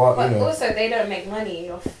 But But you know, also, they don't make money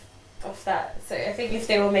off that. So I think if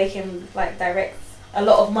they were making like direct a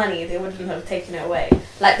lot of money, they wouldn't have taken it away.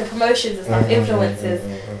 Like the promotions and stuff, influencers.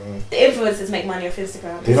 The influencers make money off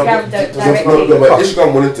Instagram. They don't Instagram get- don't doesn't- directly. No, but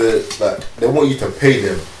Instagram wanted to like they want you to pay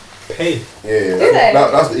them. Pay. Yeah, Do they?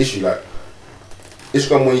 that's the issue. Like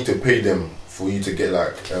Instagram want you to pay them for you to get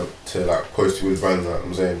like to like post with brands. Like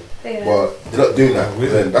I'm saying, Yeah. but they're not doing that. Really?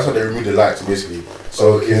 Then that's why they remove the likes basically.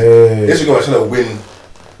 So okay. Instagram is trying to win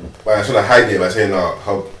by trying to hide it by saying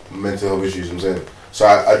how mental health issues. I'm saying. So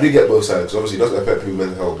I do get both sides. 'Cause obviously, it doesn't affect people's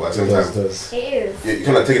mental health, but at the It same does, time, does. It is. you're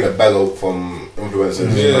kind of taking a bag out from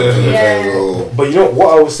influencers. Yeah. You know what I'm saying? Yeah. So, But you know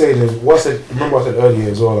what I was saying is what I said. Remember I said earlier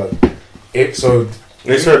as well. Like, if so,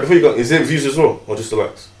 Wait, sorry, before you go, is it views as well, or just the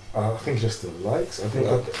likes? I think just the likes. I think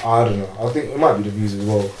I don't know. I think it might be the views as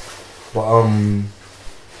well. But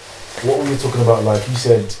what were you talking about? Like you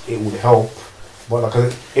said, it would help. But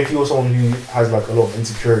like, if you're someone who has like a lot of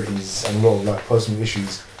insecurities and a lot of like personal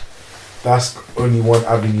issues, that's only one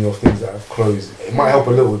avenue of things that have closed. It might help a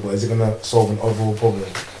little, but is it gonna solve an overall problem?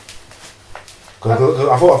 Because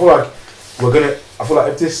I feel like we're gonna. I feel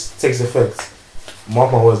like if this takes effect,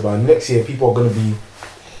 mark my words, by next year people are gonna be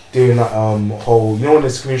doing that whole, you know, when they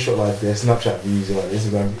screenshot like their Snapchat views and like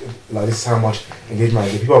Instagram, like this is how much engagement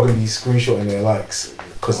I get. People are gonna be screenshotting their likes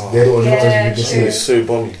because they're the only ones who Yeah, can see true. it. It's so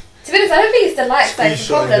bummy. To be honest, I don't think it's the likes that's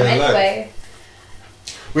the Screenshotting problem their likes. anyway.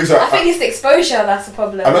 wait, so I think it's the exposure that's the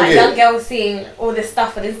problem. I mean, Like yeah. young girls seeing all this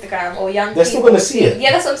stuff on Instagram or young They're still people gonna see seeing- it.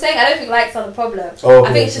 Yeah, that's what I'm saying. I don't think likes are the problem. Oh,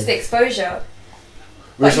 I think it's okay. just the exposure.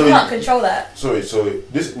 wait, But so you can't control that. sorry, so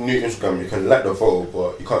this new Instagram, you can like the photo,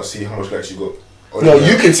 but you can't see how much likes you got. No,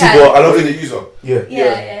 you can see, can. but I don't Only think. the user. Yeah.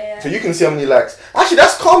 Yeah. So you can see how many likes. Actually,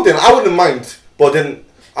 that's calm then. I wouldn't mind. But then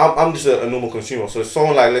I'm just a normal consumer. So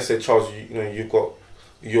someone like, let's say Charles, you know, you've got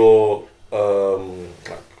your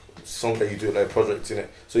like something that you do like projects in it.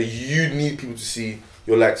 So you need people to see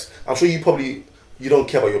your likes. I'm sure you don't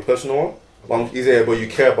care about your personal one. But you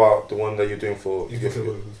care about the one that you're doing for. You can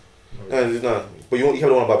feel No, but you have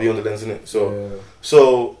the one about beyond the lens, innit? So. Yeah.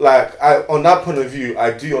 So, like, on that point of view,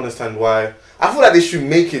 I do understand why. I feel like they should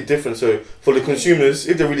make it different. So, for the consumers,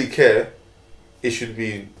 if they really care, it should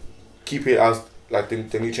be keep it as like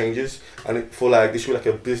the new changes, and for like there should be like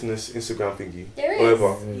a business Instagram thingy. There is.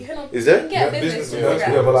 Whatever. You can, Is there? You can get a Yeah, business business,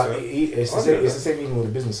 Instagram. Yeah, but like it's the same. It's the same even with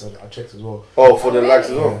the business. I checked as well. Oh, for the Oh, likes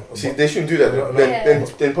as really? well. Yeah. See, they shouldn't do that. No, no,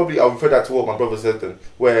 Then probably I'll refer that to what my brother said then,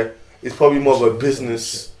 where it's probably more of a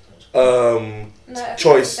business No, I think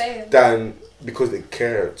choice it's the same. than because they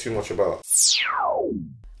care too much about.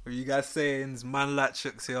 What you guys saying? Man like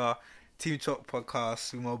Chooks here. Team Chop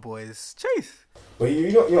podcast with my boys. Chase. But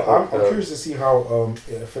you know, I'm curious to see how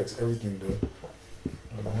it affects everything though.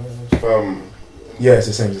 Yeah, it's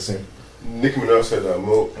the same. It's the same. Nicki Minaj said that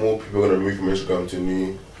more people are gonna move from Instagram to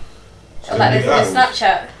new. Like the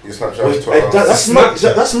Snapchat. Your Snapchat, Wait, Twitter. that's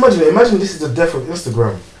imagine. Imagine this is the death of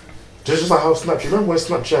Instagram. Just like how Snapchat. Remember when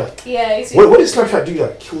Snapchat? Yeah. You see, What did Snapchat do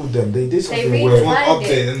that killed them? They did something They where. It's one Find update,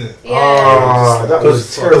 it. isn't it? Yeah. That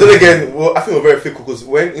was But then again, well, I think we're very fickle because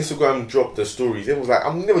when Instagram dropped the stories, it was like,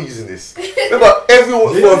 I'm never using this. Remember, everyone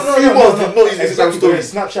for a few months did not use Instagram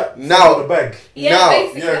stories. Snapchat Now- the bag. Yeah, Now,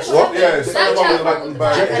 basically. yeah, that's what? happened. Yeah, it's Snapchat everyone from was the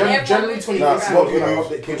back back and everyone January moved to 2019. Instagram. When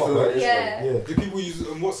update came up, right? Yeah. Yeah. Do people use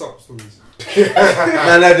WhatsApp stories?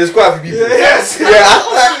 Man, like, there's quite a few people. Yes. Yeah, I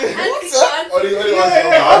feel like, Only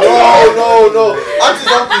no.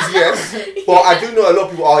 Aunties, uncles, yes. But I do know a lot of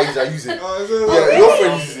people our age that use it. Yeah, your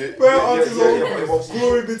friend uses it. Where Yeah, aunties yeah, all yeah, but-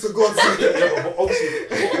 glory be to God. Yeah, but obviously,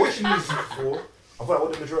 what she uses it for, I feel like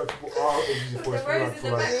what the majority of people are using it for The is rose in the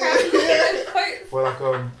for like, background. for like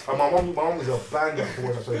and my mom is a banger for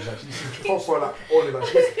what I'm saying. Like she talks for like all of like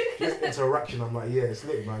she gets interaction. I'm like, yeah, it's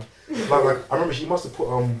lit, man. Like I remember she must have put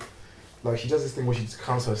like she does this thing where she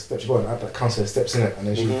counts her steps. She got an app that counts her steps in it, and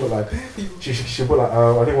then she put like she put like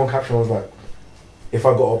I think one caption was like, if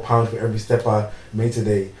I got £1 for every step I made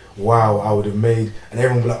today, wow, I would have made, and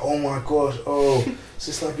everyone would be like, oh my gosh, oh,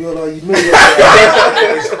 Sister Biola, you made it.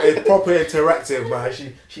 It's proper interactive, man.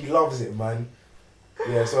 She loves it, man.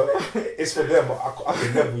 Yeah, so it's for them. But I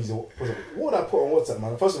could never use it. What would I put on WhatsApp,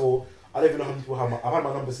 man? First of all, I don't even know how many people have I've had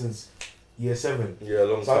my number since year 7. Yeah, a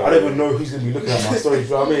long So time. I don't even know who's gonna be looking at my stories.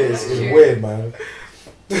 You know what I mean? It's weird, man.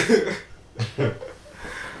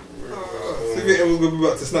 So you think everyone's going to be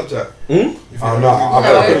back to Snapchat? Hmm? I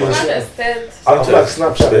feel like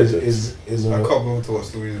Snapchat is I a, can't bother to watch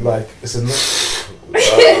stories. like it's a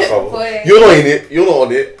Boy. You're not in it. You're not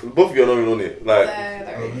on it. Both of you are not even on it. Like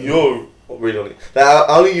you're really on it. Like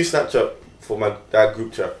I only use Snapchat for that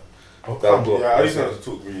group chat. Yeah, I just have to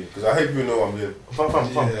talk really because I hate people know I'm here.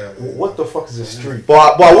 Yeah. What the fuck is a street?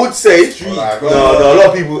 But I would say Like, no. A lot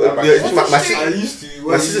of people. Yeah, Yeah, man. I used to.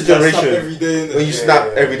 my sister's generation, Every day, innit? when you snap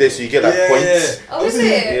every day, so you get like points. Oh, is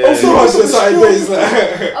it? Yeah. Also, on Saturdays,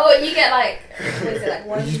 like, Oh, and you get like, what is it, like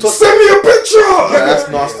one? You touch. send me a picture. Yeah, that's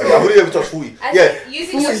nasty. I've only ever touched 40. As Yeah.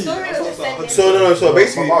 using your 40. story or just sending? So so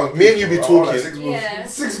basically, me and you be talking. Yeah.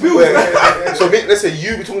 6 bills. Where, so let's say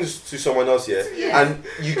you be talking to someone else, yeah, and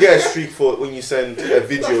you get a streak for when you send a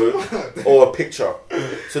video or a picture,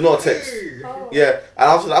 so not a text. Oh. Yeah,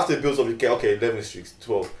 and after it builds up, you get 11 streaks,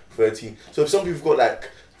 12, 13. So if some people got like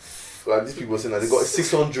these people are saying like they got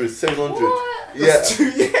 600, 700. What? Yeah, 2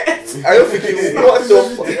 years. I don't think what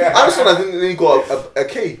the fuck. I just thought I didn't really got a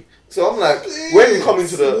K. So I'm like, when you come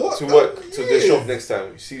into What to the work to the heck? shop next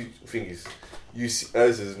time, you see thingies. You see,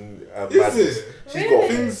 hers is madness. Is it? She's got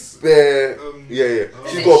Things. bare. Yeah.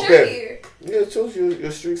 Does She's Does got it show bare. you? Yeah, it shows you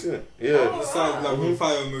your streaks in it. Yeah. On the side, like with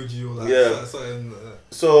fire emoji or like Yeah. something like that.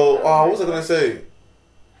 So, what was I gonna say? I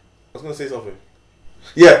was gonna say something.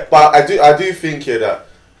 Yeah, but I do think here that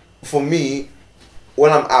for me,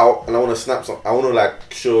 when I'm out and I want to snap something, I want to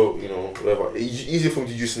like show whatever. It's easier for me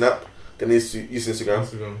to use Snap than it is to use Instagram.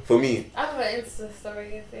 For me, I have an Insta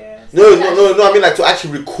story, yeah. no. I mean like to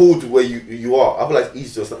actually record where you are. I feel like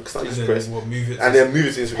it's easier because I just press What, move it and then move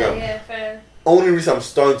it to Instagram. Yeah, fair. Only reason I'm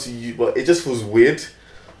starting to use, but it just feels weird.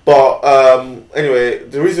 But anyway,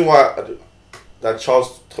 the reason why that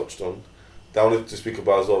Charles touched on that I wanted to speak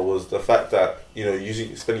about as well was the fact that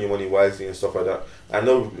spending your money wisely and stuff like that. I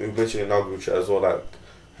know we mentioned in our group chat as well,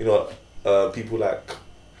 like people like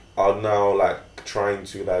are now like trying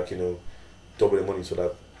to like double their money, so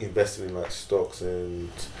like investing in like stocks and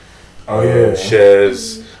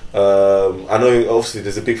shares. I know obviously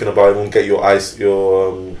there's a big thing about it won't get your what's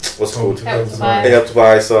it called? Help to Buy. Help to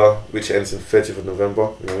Buy ISA, which ends in 30th of November.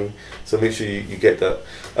 You know what I mean? So make sure you get that.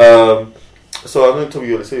 So I'm going to tell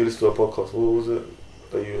you, let's say you listen to a podcast. What was it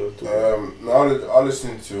that you were talking about? I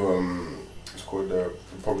listened to it's called the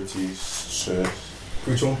Property Shares.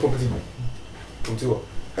 Which one? Property what?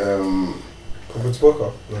 Property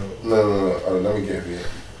podcast? No. Let me get it for you.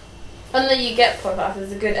 On the You Get podcast,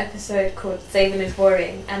 there's a good episode called Saving is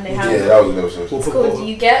Boring, and they have Yeah, that was an episode. it's called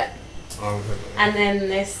You Get, Oh, and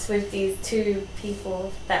then it's with these two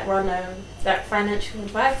people that run like financial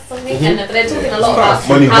advice or something, and they're talking a lot about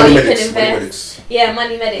Money how you medics, can money invest. medics. Yeah,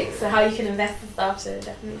 money medics, so how you can invest and stuff. So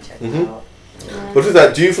definitely check it out. But is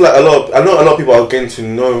that? Do you feel like I know a lot of people are getting to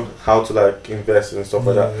know how to like invest and stuff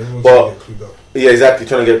like that. everyone's But- trying to get clued up. Yeah, exactly.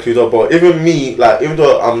 Trying to get clued up. But even me, like, even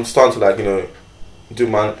though I'm starting to like, you know, do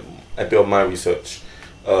a bit of my research,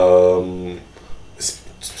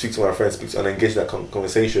 speak to my friends, and engage in that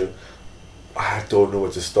conversation, I don't know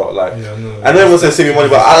where to start. Like, Yeah, no. I know everyone says save me money,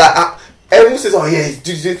 but everyone says, oh yeah,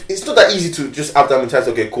 it's not that easy to just have that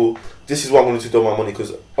mentality. Okay, cool. This is what I'm going to do with my money,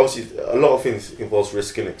 because obviously a lot of things involves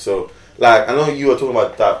risk in it. So, like, I know you were talking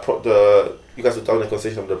about that. You guys were having a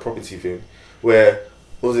conversation of the property thing, where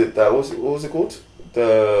what was it called?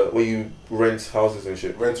 Where you rent houses and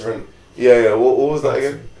shit. Rent to rent. Yeah. What was that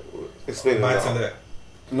again? Explain it. Buy now. to let.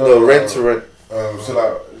 No, rent to rent. So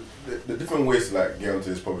like the different ways to like get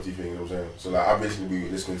onto this property thing, you know what I'm saying? So like I basically be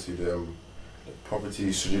listening to the property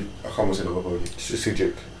I can't say the word property.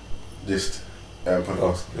 Strategic. This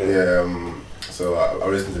podcast. Oh, Yeah. So I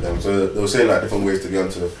listened to them. So they were saying like different ways to get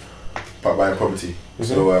onto buying property. Mhm.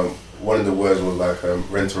 So one of the words was like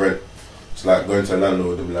rent to rent. So like going to a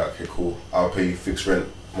landlord, they'll be like, okay, cool, I'll pay you fixed rent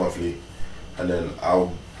monthly, and then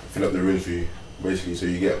I'll fill up the rooms for you, basically. So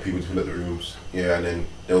you get people to fill up the rooms, yeah, and then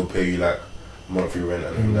they'll pay you like monthly rent,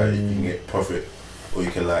 and then like you can get profit, or you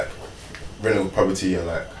can like rent a property and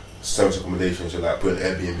like service accommodation. So like put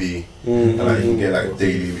an Airbnb, and like you can get like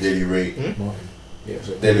daily rate, Yeah,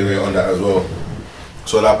 so daily rate on that as well.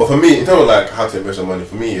 So like, but for me, in terms of like how to invest your money,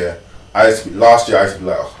 for me, yeah, last year I used to be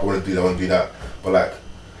like, oh, I want to do that, I want to do that, but like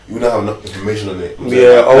you don't have enough information on it.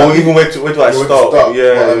 Yeah, or even where do I start?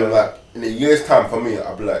 Yeah, But, like in a year's time, for me,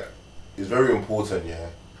 I'll be like, it's very important, yeah,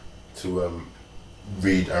 to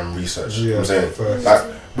read and research. You know what I'm saying? First.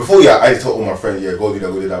 Like before, yeah, I told all my friends, yeah, go do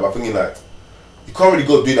that. But I'm thinking like, you can't really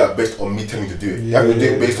go do that based on me telling you to do it. You have to do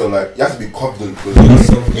it based on like, you have to be confident. Because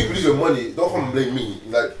if you lose your money, don't come and blame me.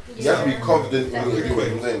 Like you have to be confident in what you're doing. You know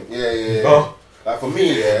what I'm saying? Yeah. Oh. Like for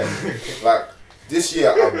me, yeah, like this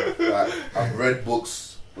year I've read books.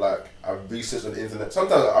 Like I've researched on the internet.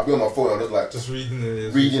 Sometimes I'll be on my phone and I'm just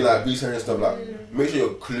like reading like research and stuff. Like make sure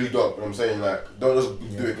you're clued up. You know what I'm saying? Like don't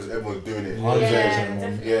just do it because everyone's doing it. You know what I'm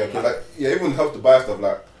saying? Yeah, because like it even helps to buy stuff.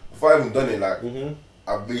 Like before I even done it, like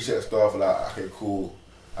I've researched stuff. Like okay, cool.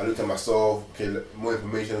 I looked at myself. Okay, more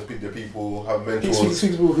information. Speak to people. Have mentors.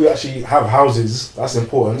 Speak to people who actually have houses. That's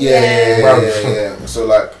important. Yeah. So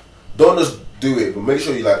like, don't just do it, but make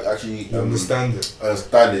sure you like actually understand it.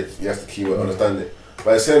 Understand it. Yes, the keyword. Understand it.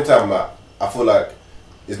 But at the same time, like, I feel like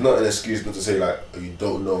it's not an excuse not to say like you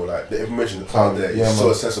don't know. Like the information out there is so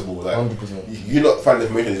accessible. Like 100%. you not find the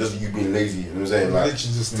information. It's just you being lazy. You know what I'm saying? Like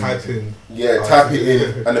Literally just type in. Yeah, type it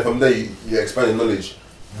in, and then from there you expand your knowledge.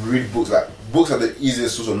 Read books. Like books are the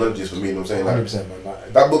easiest source of knowledge for me. You know what I'm saying? Like 100%, man.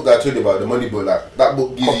 Like, that book that I told you about, the money book. Like that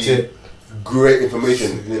book gives you great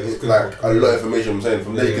information. It's like a lot of information. I'm saying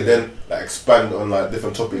from there you can then like expand on like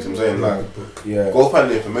different topics. I'm saying like go find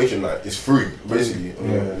the information. Like it's free, basically.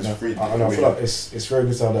 It's free. And I feel like it's very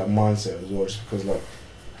good to have that mindset as well, just because like,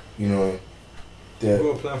 you know, we've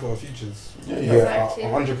got to plan for our futures. Yeah,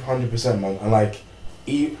 100%, man. And like,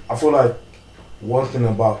 I feel like one thing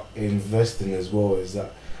about investing as well is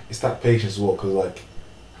that it's that patience as well, because like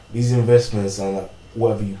these investments and like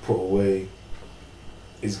whatever you put away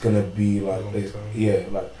is gonna be like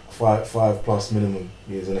like five plus minimum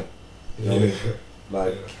years, isn't it? You know what I mean?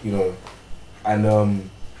 Like you know, and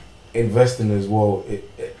investing as well.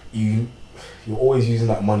 You're always using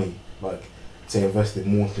that money like to invest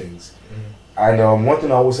in more things. And one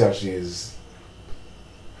thing I will say actually is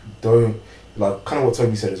don't like kind of what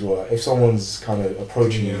Toby said as well. Like, if someone's kind of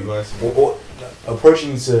approaching you or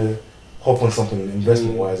approaching you to hop on something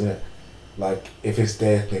investment wise, isn't it? Like if it's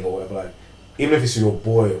their thing or whatever, like. Even if it's your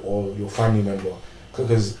boy or your family member,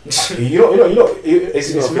 because you know,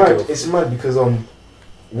 it's mad because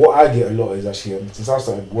what I get a lot is actually since I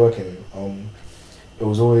started working, it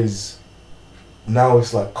was always now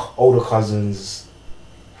it's like older cousins,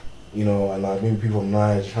 you know, and like maybe people from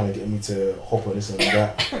Niger trying to get me to hop on this and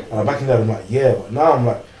that. And back in that I'm like, yeah, but now I'm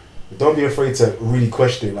like, don't be afraid to really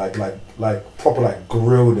question it, like proper like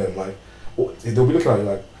grill them, like they'll be looking at it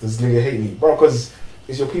like, does this nigga hate me, bro? Because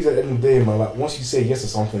it's your piece at the end of the day, man. Like once you say yes to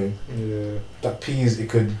something, that piece it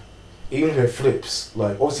could, even if it flips.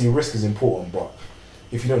 Like obviously risk is important, but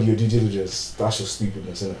if you don't do your due diligence, that's just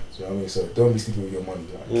stupidness, isn't it? Do you know what I mean? So don't be stupid with your money,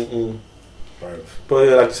 like. But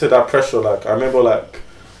yeah, like you said, that pressure. Like I remember, like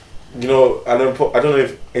you know, I don't know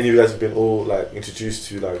if any of you guys have been all like introduced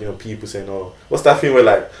to like, you know, people saying, "Oh, what's that thing where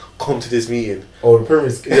like come to this meeting?" Oh, the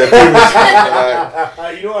pyramid scheme. Yeah, pyramid scheme,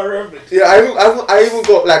 like, you know, I remember. yeah, I even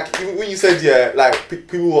got like when you said like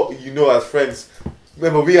people you know as friends.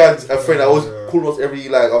 Remember, we had a friend that was calling us every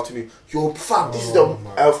like afternoon. Yo, fam, this is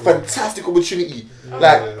a fantastic opportunity.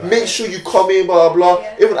 Like, make sure you come in, blah blah blah.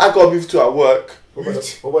 Yeah. Even I got moved to at work What about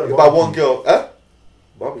the by one barbecue? girl. Huh?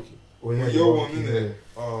 Barbecue. Oh, yeah, Well, the your one, barbecue, isn't yeah. it?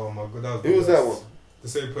 Oh my god, that was Who was that one? The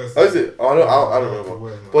same person. Oh, is it? Oh, I don't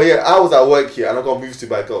remember. But yeah, I was at work here and I got moved to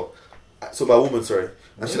by a girl. So by a woman, sorry.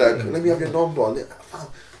 And she's like, let me have your number.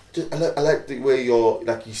 I like the way you're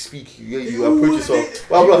like you speak, you approach yourself.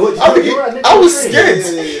 Blah, blah. I was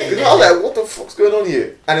scared. You know, I was like, what the fuck's going on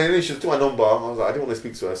here? And then she took my number. I was like, I didn't want to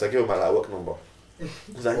speak to her, so I gave her my like work number. I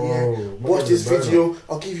was like, watch this video.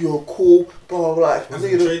 I'll give you a call. Blah blah blah. I Was know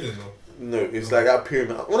it you don't. trading though? No, it's like that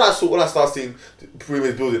pyramid. When I started seeing the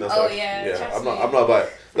pyramid building, I was Oh, like, yeah, trust I'm me. not about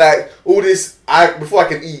it. Like all this, before I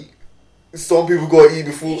can eat. Some people gotta eat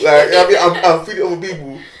before, like I mean, I'm feeding other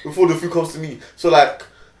people before the food comes to me. So like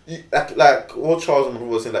what Charles and my brother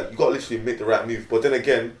was saying, like you gotta literally make the right move. But then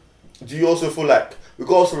again, do you also feel like we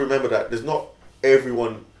gotta also remember that there's not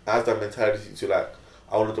everyone has that mentality to like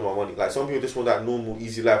I want to do my money. Like some people just want that normal,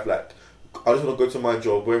 easy life. Like I just want to go to my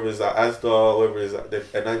job, whether it's at Asda, whether it's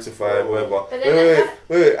at a 9 to 5, whatever. But then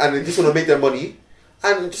Wait, and they just want to make their money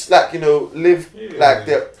and just like live like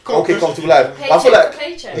their comfortable life. But I feel Paycheck like to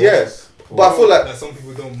paycheck. yes. But I feel like some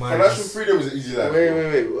people don't mind. Financial freedom is an easy life.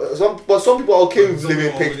 wait. Some people are okay with Some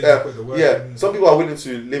living people are willing to put the work in. some people are willing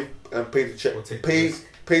to live and pay the check, Or take the pay risk.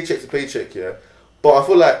 paycheck to paycheck. Yeah, but I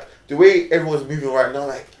feel like the way everyone's moving right now,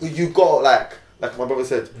 like you got like my brother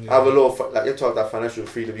said, I have a lot of like you have to have that financial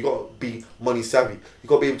freedom. You got to be money savvy. You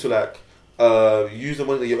got to be able to like use the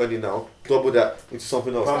money that you're earning now, double that into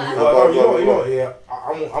something else. You know, yeah,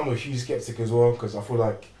 I'm a huge skeptic as well because I feel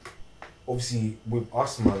like obviously with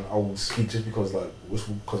us, man, I will speak just because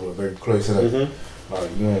we're very close, innit? Mm-hmm. Like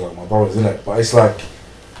you know, like my brothers, innit? But it's like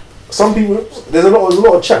some people, there's a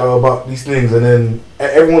lot of chatter about these things, and then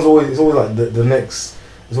it's always like the next,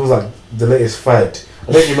 it's always like the latest fad.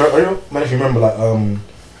 I don't know if you remember, like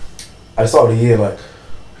at the start of the year, like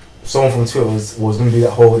someone from Twitter was going to do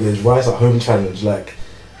that whole Rice at Home challenge, like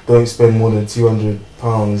don't spend more than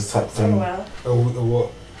 £200 type thing. Oh, wow.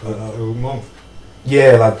 What? A month.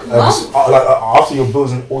 Yeah, like after your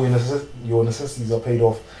bills and all your necessities are paid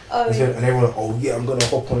off, Oh, and, yeah. and everyone, oh yeah, I'm gonna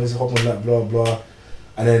hop on this, hop on that, blah blah,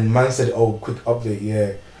 and then man said, oh, quick update,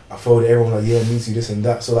 yeah, I followed it. Everyone like, yeah, me too, this and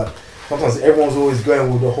that. So like sometimes everyone's always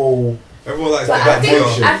going with the whole. Everyone likes But the I back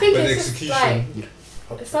think but the it's just execution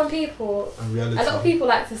like some people. and reality. A lot of people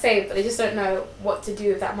like to save, but they just don't know what to do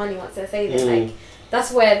with that money once they're saving. Mm. Like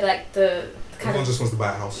that's where like the kind Everyone of just wants to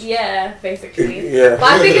buy a house. yeah, basically. Yeah. But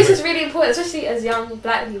I think it's just really important, especially as young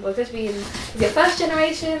black people, especially in the first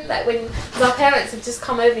generation. Like cause our parents have just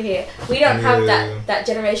come over here, we don't have that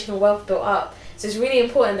generational wealth built up. So it's really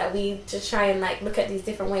important that we just try and like look at these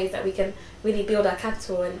different ways that we can really build our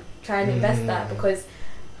capital and try and invest that. Because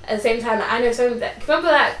at the same time, like, I know some that remember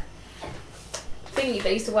that thingy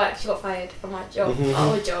that used to work. She got fired from her job,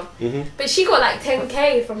 our old job, but she got like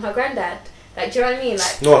 10K from her granddad. Like, do you know what I mean?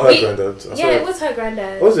 Like, Not her granddad. Yeah, it was her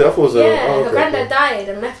granddad. Was it? I thought it was her granddad died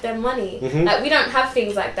and left them money. Like, we don't have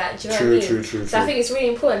things like that. Do you know what I mean? True. So I think it's really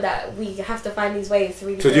important that we have to find these ways to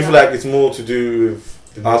really. So do you feel like it's more to do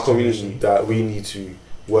with our community that we need to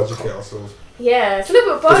work Educate on? ourselves. Yeah, it's a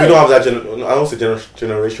little bit both. Because we don't have that I don't say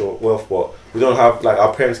generational wealth, but we don't have like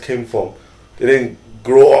our parents came from. They didn't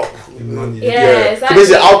grow up. In money. Yeah, So exactly.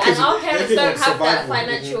 basically our And kids- our parents everyone don't have that survival.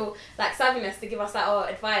 financial like savviness to give us that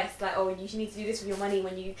advice. Like, oh, you need to do this with your money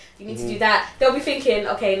when you need to do that. They'll be thinking,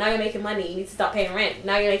 okay, now you're making money, you need to start paying rent.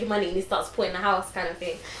 Now you're making money, you need to start supporting the house, kind of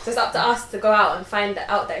thing. So it's up to us to go out and find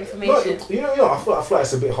out that information. You know, I feel like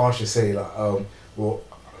it's a bit harsh to say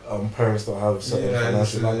like, parents don't have certain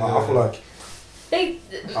financial. I feel like They,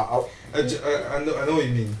 I know what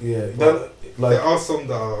you mean. yeah, But like there are some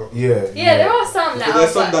that are. yeah, there are some that There's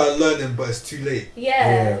are, some but- that are learning, but it's too late.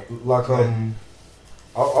 yeah. like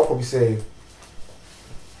I'll probably say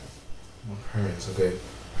my parents. Okay,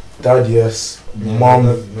 dad, yes.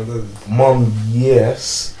 Mom,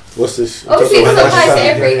 yes. What's this? Obviously, it doesn't apply to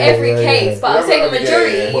Yeah, every yeah, case, yeah. but I'm saying the Yeah,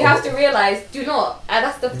 majority, yeah, yeah. you have to realise, do not. And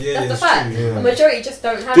that's the it's fact. true. Yeah. The majority just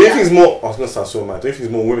don't have Do you that. think it's more? I was gonna sound so mad. Do you think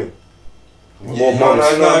it's more women? More Yeah,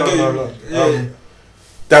 moms No. Yeah.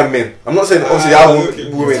 than men. I'm not saying obviously I want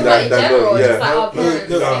okay. women So than in than general, girls. just like Yeah, our parents.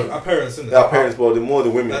 No, our parents, isn't it? our parents, but the more the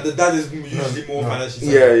Like women. the dad is usually more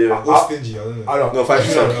financially. Yeah. Or stingy, I don't know. I don't. No,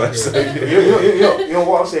 financially. You know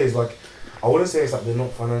what I'm saying is like, I wouldn't say it's like they're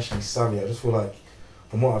not financially savvy. I just feel like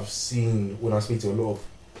from what I've seen when I speak to a lot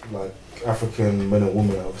of like African men and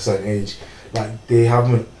women of a certain age, like they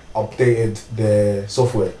haven't updated their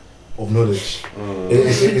software of knowledge.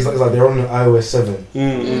 It's like they're on iOS 7.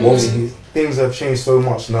 Obviously, things have changed so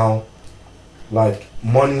much now. Like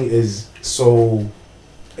money is so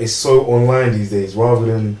online these days, rather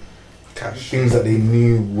than Cash. things that they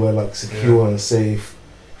knew were like secure and safe.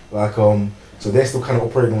 Like so they're still kind of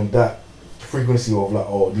operating on that frequency of like,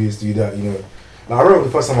 oh, do this, do that, you know. Like I remember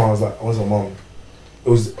the first time I was with my mom. I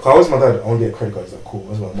was with my dad. I want to get a credit card. He's like, cool. I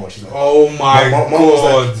was with my mom. She's like, Oh my Mom god.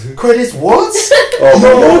 was like, credits what?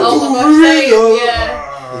 Oh my gosh,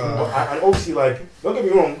 yeah. And obviously, like, don't get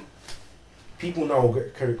me wrong, people now will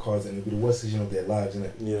get credit cards and it'll be the worst decision of their lives, isn't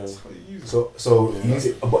it? Yeah. So you need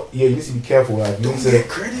to, but yeah, you need to be careful. Like, you Don't need to, get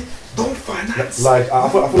credit. Don't finance. like, I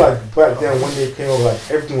feel like back then when they came over,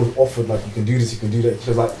 like everything was offered. Like, you can do this, you can do that. She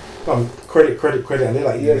was like, credit, and they're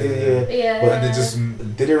like, yeah. But they just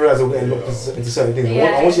They didn't realize they were getting locked into certain things.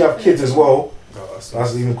 Yeah. And once you have kids as well, Oh,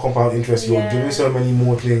 that's even compound interest. You're Yeah. doing so many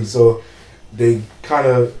more things. So they kind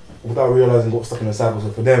of, without realizing, got stuck in a cycle.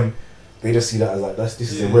 So for them, they just see that as like, this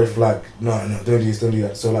is a red flag. No, don't do this, don't do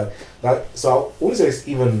that. So so I wouldn't say it's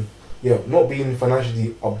even, not being financially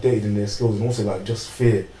updated in their skills, and also like just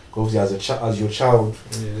fear. Because obviously as your child,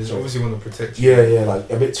 they obviously want to protect you. like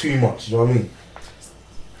a bit too much. You know what I mean?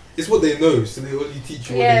 It's what they know, so they only teach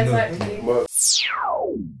you what Yeah, they know. exactly. But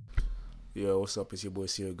Yeah, what's up? It's your boy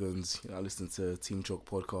Sierra Guns. I listen to Team Chalk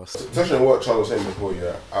podcast. touching on what Charles was saying before,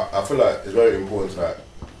 I feel like it's very important to like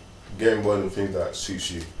get involved in things that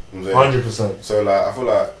suits you. You know what I'm saying? 100%. So like I feel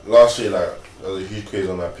like last year like there was a huge craze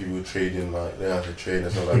on like people trading, like learning how to trade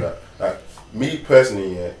and stuff like that. Like me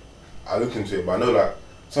personally, I looked into it, but I know like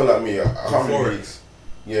someone like me, I can't really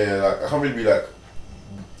like I can't really be like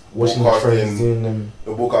Watching the trades, doing them.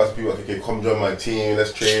 the broadcast people like, okay, come join my team,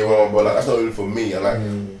 let's trade, but like that's not really for me. And like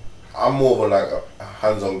I'm more of a like a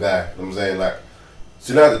hands-on guy. You know what I'm saying? Like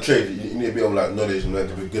to learn how to trade, you need a bit of like knowledge and learn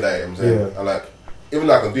to be good at it. You know what I'm saying? Yeah. And like even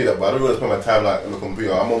though I can do that, but I don't really spend my time like on the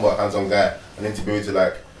computer. I'm more of a hands-on guy. I need to be able to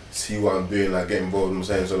like see what I'm doing, like get involved. You know what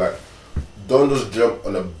I'm saying? So like don't just jump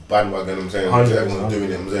on a bandwagon. You know what I'm saying? 100%. Everyone's doing it.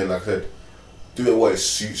 You know what I'm saying? Like I said, do it what it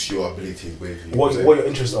suits your abilities, basically. What your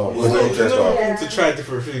interests are. What your interests are. Yeah. To try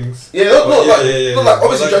different things. Yeah, not like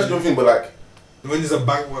obviously Like, try to do thing, but like when there's a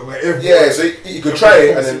bank where everyone, yeah, so you could try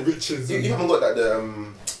it and then riches you haven't got like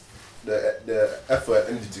the effort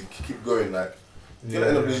and energy to keep going. Like you're gonna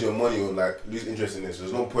end up losing your money or like lose interest in this.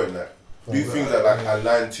 There's no point. Like do things that like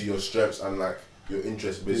align to your strengths and like your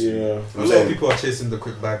interests, basically. Yeah. You know a what I'm lot of saying? people are chasing the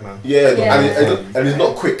quick bag, man. Yeah, Yeah. and it's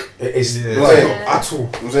not quick. It's Yeah, You know what I'm saying? at all. You know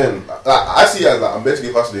what I'm saying? Like, I see it as like I'm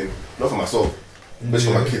basically hustling, not for myself, but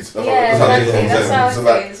for my kids. That's Yeah, what I'm exactly. That's how I So see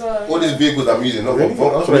like it as well. all these vehicles I'm using, not Really?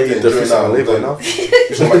 for That's me why to you enjoy deficit now. of labor then now.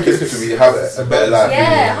 It's for my kids to have a better life.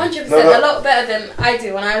 Yeah, 100%. No. A lot better than I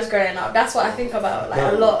do when I was growing up. That's what I think about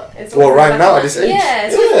like a lot. It's Well, always right back now on- at this age? Yeah,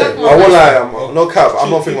 it's always back on I won't my lie, mind. I'm no cap. I'm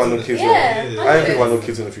not thinking about no kids. Yeah, I ain't thinking about no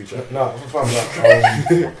kids in the future. no, fam,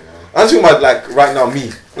 like, I'm thinking about like right now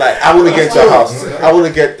me. Like I want to get into a house. I want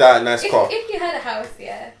to get that nice car. If you had a house,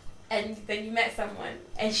 and then you met someone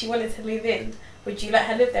and she wanted to move in, would you let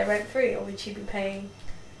her live there rent free, or would she be paying?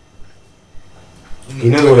 You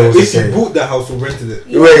know what I was If you saying. bought the house or rented it,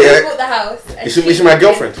 You Wait, you bought the house. And Is she my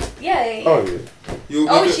girlfriend? Yeah. Oh yeah.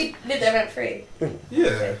 Oh, she lived there rent free.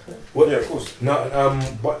 yeah. Yeah, of course. No,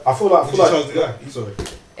 but I feel like Would you charge the guy? Sorry.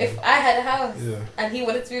 If I had a house Yeah. and he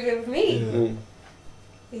wanted to move in with me,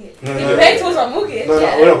 Yeah. No, he no, paid towards my mortgage. No,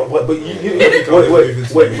 yeah. no, but you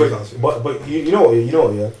but you know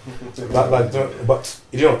what, yeah. Like, but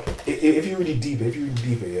you know, if you really deep it,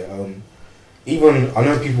 yeah. Even I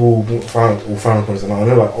know people frown upon this, and I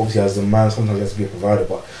know like obviously as a man sometimes you have to be a provider,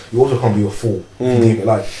 but you also can't be a fool. If you deep it.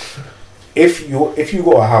 Like if you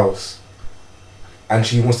got a house and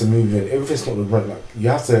she wants to move in, if it's not the rent, like you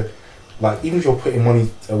have to, like even if you're putting money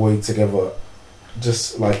away together,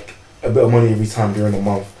 just like a bit of money every time during the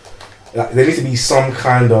month. Like, there needs to be some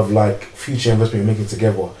kind of like future investment you're making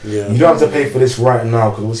together. Yeah. You don't have to pay for this right now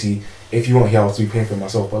because obviously if you want here, I have to be paying for it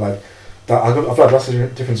myself. But like that, I feel like that's the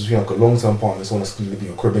difference between like a long-term partner and someone that's going to live in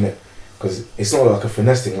your crib, innit? Because it's not like a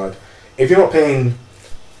finesse thing. Like if you're not paying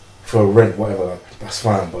for rent, whatever, like that's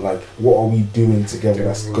fine. But like, what are we doing together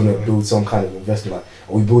that's going to build some kind of investment? Like,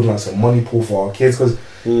 are we building like some money pool for our kids? Because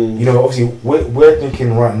you know, obviously we're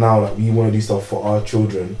thinking right now like we want to do stuff for our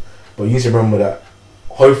children, but you need to remember that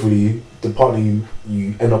hopefully the partner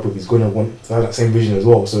you end up with is going to want to have that same vision as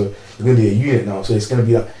well. So you're going to be a unit now. So it's going to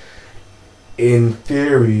be like, in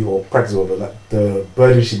theory or practice, but like the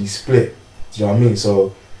burden should be split. Do you know what I mean?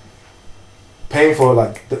 So paying for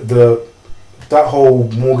like the that whole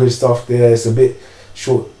mortgage stuff there, it's a bit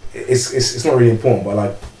sure, it's not really important, but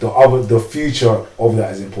like the future of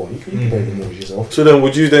that is important. You can pay the mortgage yourself. So then,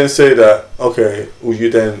 would you then say that would you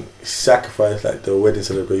then sacrifice like the wedding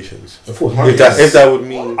celebrations? Of course, If that would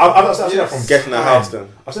mean I've said that from getting a house, then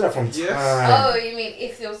I've said that from Yes. time. Oh, you mean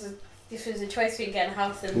if there was a choice between getting a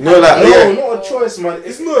house and No, like, No, yeah. not a choice, man.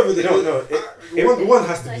 It's not even. One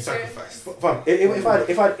has to be Like, sacrificed. Fam,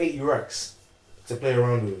 if I had 80 racks to play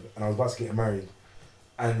around with, and I was about to get married,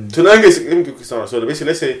 and So let me give you so basically,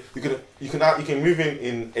 let's say you can move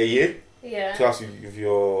in a year Yeah. to house with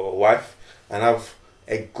your wife and have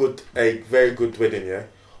a very good wedding, yeah,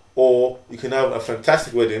 or you can have a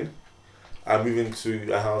fantastic wedding and move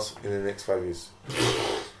into a house in the next 5 years.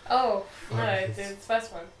 Oh no, the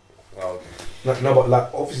first one. Oh, okay. no, but like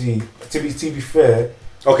obviously to be fair,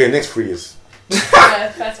 Okay, next 3 years.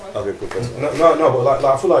 First one. Okay, cool. First one. no, but like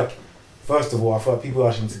I feel like first of all, I feel like people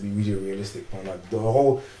actually need to be really realistic, man. Like I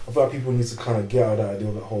feel like people need to kind of get out of that idea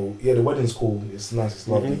of that whole the wedding's cool, it's nice, it's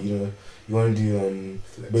lovely, you know. You want to do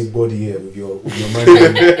big body here with your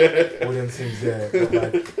man, all them things there.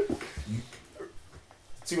 But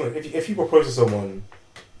like, if you propose to someone,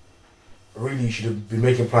 really you should be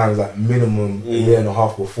making plans like minimum a year and a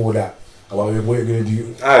half before that about what you're gonna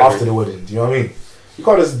do after the wedding. Do you know what I mean? You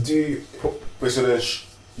can't just do. Wait, so then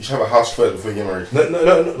you should have a house first before you get married.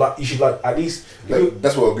 No. Like you should like at least.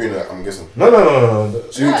 That's what we're agreeing at, I'm guessing. No.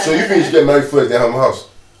 So you think you should get married first, then have a house?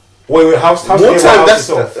 Wait, house. More More time, house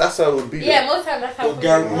that's how it would be. Yeah, most time that's how. Or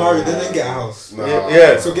get married and then get a house. Nah.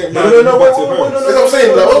 Yeah. So get No, married. wait, back to your parents. That's what I'm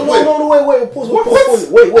saying, like, wait, pause, Oh,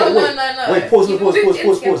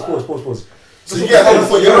 pause. So you get a house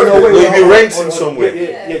before you get No, married? you'll be renting somewhere.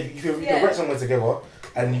 Yeah, you can rent somewhere together,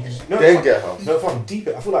 and you can Then get a house. No, if I'm deep,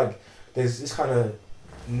 I feel like there's this kind of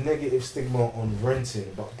negative stigma on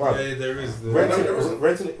renting, but bro, Yeah, there is. renting. I feel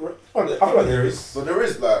like there is. So there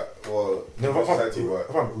is like, well, No, society, but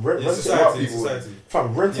Society.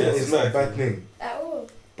 Renting Yeah, is not a society. bad thing, At all.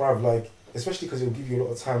 bruv. Like, especially because it'll give you a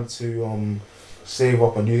lot of time to save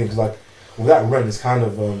up and do things. Like, without rent, it's kind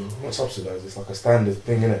of not subsidized. It's like a standard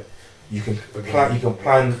thing, innit? You can plan. You can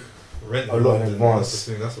plan. Rent A lot in advance. That's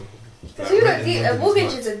the thing. That's what. Because you don't need a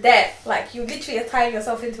mortgage is a debt. Like you literally are tying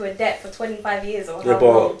yourself into a debt for 25 years or Yeah, how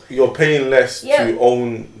long. but you're paying less Yeah. to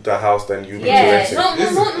own the house than you be to Yeah, rent it. not Yeah.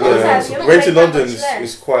 time. You're not Rent paying in that London much less.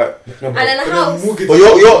 is quite. No, And then a house. But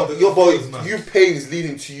you paying is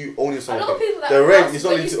leading to you owning A lot of something. people that The have rent houses, is not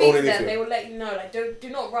when you leading to speak own to them, anything. they will let you know, like, do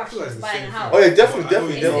not rush I feel like it's into the buying a same house. Oh yeah, I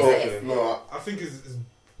definitely. it's- no, I think it's.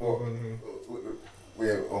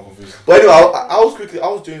 we're all confused. But anyway, I was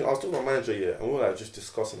talking to my manager, yeah, and we were like just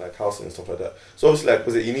discussing like housing and stuff like that. So obviously,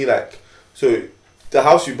 like, you need like, so the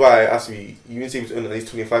house you buy has to be, you need to be able to earn at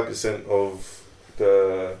least 25% of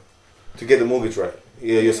to get the mortgage, right?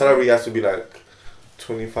 Yeah, your salary has to be like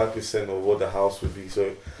 25% of what the house would be.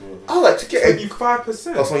 So I would like to get 25%. or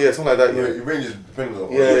something, yeah, something like that. Yeah, Yeah. it ranges depending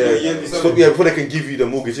on Yeah. Yeah. So, yeah, before they can give you the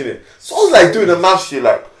mortgage, innit? So I was like doing the math shit,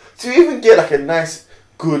 like, to even get like a nice,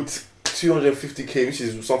 good 250k, which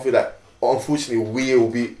is something that unfortunately we will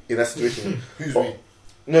be in that situation. Who's we?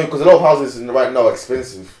 No, because a lot of houses right now are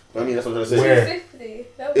expensive. I mean, that's what I'm trying to say. Where?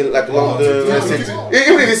 250. In like London, Yeah,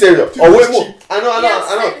 even in this area, or way more. I know.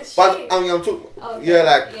 Yes, But cheap. I mean, I'm talking. Okay, Yeah,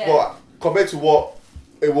 like, yeah. but compared to what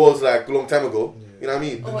it was like a long time ago, you know what I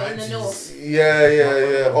mean? Or in the north.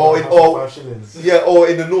 Yeah. Or in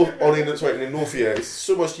the north, in the north, yeah, it's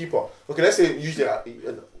so much cheaper. Okay, let's say usually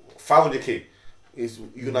 500k is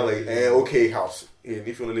you can have a okay house if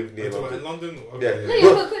you want to live near In London. London? Yeah. No, you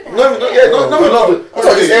have a good house. No, in London. I'm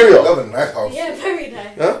talking this I area. have a nice house. Yeah, very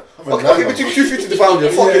nice. Huh? I have a nice Okay, house. between 250 to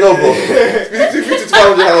 500, fucking hell, bro. Between 250 to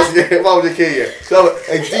 500 house, yeah, 500k, yeah. So have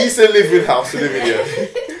a decent living house to live in, yeah.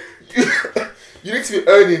 You need to be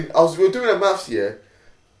earning. We were doing the maths, yeah.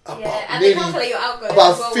 Yeah, and they About calculate your outgoing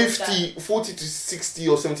about as well with that. 40 to 60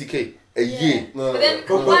 or 70k a Yeah. year. No, But then But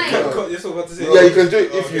combine. yes, what I was about to say. Yeah, you can do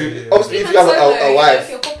it if Okay, you yeah. obviously if Even you have solo, a if wife.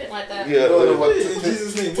 you're popping like that. Yeah, No, but In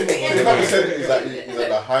Jesus' name. 25% is at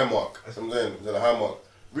the high mark. That's what I'm saying. Is at the high mark.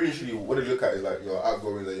 Really, usually, what they look at is like your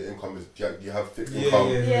outgoings and your income. Is do you have fixed income?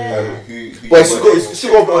 Yeah. Who But it's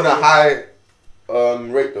still got on a high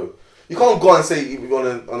rate though. You can't go and say you're on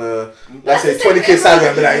a let's say That's the 20k thing, salary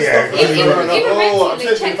and be like, yeah. Even Oh, I'm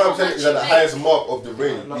renting, saying they check how 25% much is at you the make. highest mark of the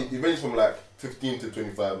range. It ranges from like 15 to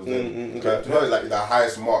 25. Okay. To know it's like the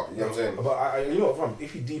highest mark. You know what I'm saying? But you know what, fam?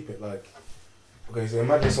 If you deep it, like, okay, so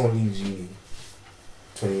imagine someone leaves uni,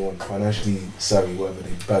 21, financially savvy, whatever,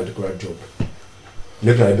 they bagged a grad job.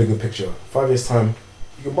 Looking at a bigger picture, 5 years time,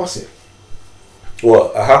 you can bust it.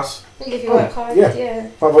 What, a house? If you work hard, Yeah. yeah.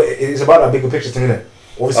 But it's about that bigger picture thing, innit?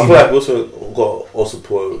 I Obviously, feel like we also got also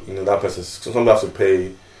put that person. Somebody has to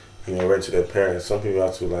pay rent to their parents. Some people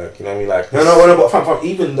have to like, you know what I mean? Like No, but fam,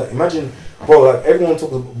 even like, imagine, bro, like everyone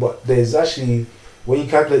talks about, but there's actually, when you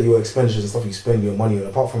calculate your expenditures and stuff you spend your money on,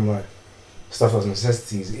 apart from like stuff as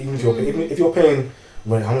necessities, even if you're paying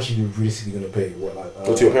rent, how much are you realistically gonna pay? What, like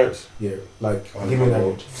go to your parents? Yeah, like give me an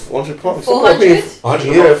average. £400. 400?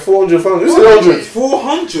 100. Yeah, £400. Who's 100?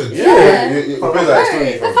 400. Yeah. It depends on No, the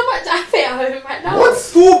story. that's how much I pay at home right now. What?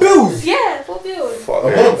 4 bills? Yeah, 4 bills. Fuck, A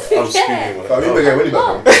month? I'm Yeah. speaking. Fam, you better get money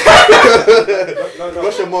back, man.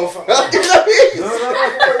 Rush a month.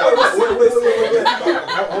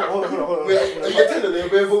 Wait, You get tenant, they'll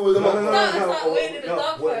be able with the month. No, it's not waiting in the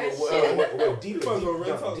dark for it. Shit.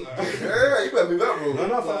 Yeah, you better be back, bro.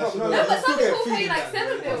 No, but some people pay like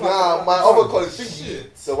 7 bills. Nah, my other colleague,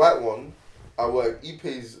 the white one, at work, he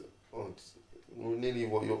pays nearly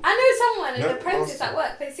what you're. I know someone, an No, apprentice awesome. at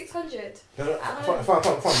work, pays 600.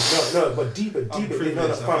 No, but deep, exactly.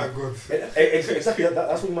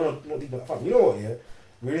 That's what you might not deep. Fam, you know what? Yeah,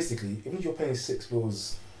 realistically, even if you're paying 6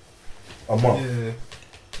 bills a month, Yeah.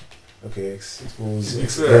 okay, 6 bills, To be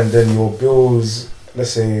fair. then your bills,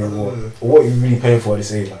 let's say, what are you really paying for? They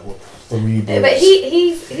say like what 3 bills. But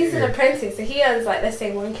he's an apprentice, so he earns like, let's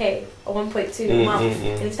say 1k or 1.2 a month,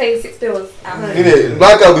 and he's paying 6 bills at home. Innit?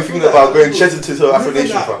 Black guy be thinking about going Chester to Afro Living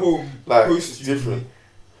Nation, at fam. home, Like, post it's different.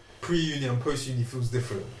 Pre-uni and post-uni feels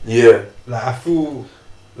different. Yeah. Like, I feel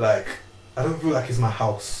like, I don't feel like it's my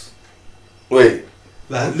house. Wait.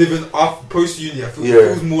 Like, living after post-uni, I feel Yeah. it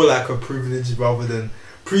feels more like a privilege rather than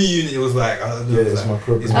pre-uni. It was like, I don't know. Yeah, it's it's like, my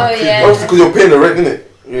privilege. it's my Oh, yeah. privilege. Because you're paying the rent, innit?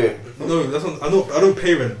 Yeah. No, that's not. I don't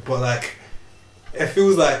pay rent, but like, it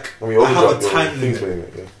feels like I mean, I have a time things limit.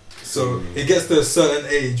 limit. Yeah. So it gets to a certain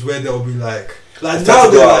age where they'll be like It's now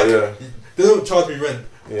time to they're go out, like, they don't charge me rent,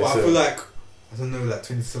 Yeah, but I so- feel like, I don't know, like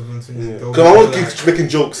 27, 28. Yeah. they'll Because I be want to like- keep making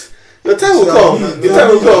jokes. Your time will So, come. no, Your time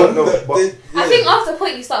will no, come. no, No, but- they- I think after a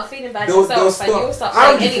point you start feeling bad They'll yourself, and start- you'll start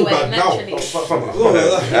I saying don't feel anyway, bad now. naturally. Oh,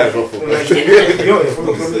 like- I don't feel Like, bad. you know,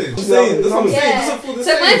 I'm saying, that's what I'm saying. It Yeah. doesn't feel the So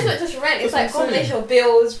same. mine's not just rent, it's like That's what I'm combination of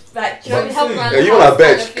bills, like, do you know what I mean, helping around Yeah, the you want house to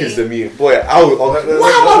kind bet of kids thing. than me. Boy, I would. no, Why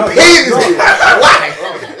am I paying this?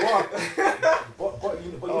 Why? But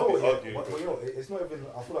you know what? But you know, it's not even.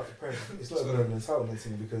 I feel like a parent. It's not even an entitlement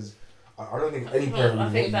thing because I don't think any parent. I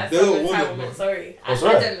would think want- that's They some don't want it, entitlement, man. sorry. I That's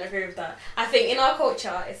right. don't agree with that. I think in our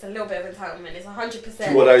culture, it's a little bit of entitlement. It's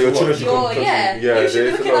 100%. What, your children should You're- come. yeah, you should be there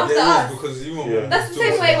is looking a lot. after Yeah, us. because you Yeah. That's the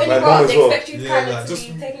same way when My you grow mum up, as they well. expect you Yeah, kind like, of just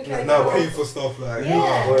to be taking care of now you. pay for stuff like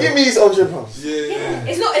Yeah. Give me his £100. Yeah. Yeah,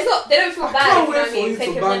 it's not. They don't feel I bad. can't If you know wait what I for mean? you to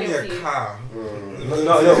Taking buy money me off a you. car.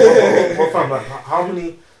 But fam, like, how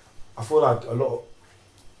many? I feel like a lot.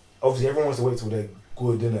 Obviously, everyone wants to wait till they're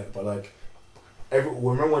good, innit? But like,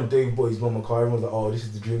 remember when Dave bought his mum a car? Everyone's like, "Oh, this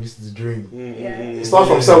is the dream. This is the dream." It starts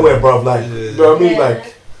from somewhere, bruv. Like, you know what I mean? Yeah.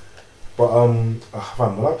 Like, but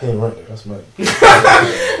fam, without paying rent, though, that's mad.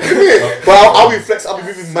 But I'll be flex. I'll be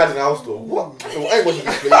moving mad in the house though. What? I ain't watching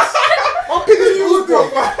this place. I'm paying this bills, bro.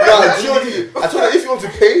 Nah, do you know what I told her if you want to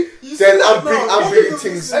pay, then I'm bringing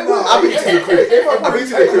things. I'm bringing to the crib. I'm bringing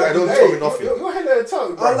to the crib. I don't tell me nothing. You're head of the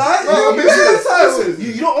town, I like No, I'm you.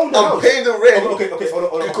 paying You don't own the I'm house. paying the rent. Okay, hold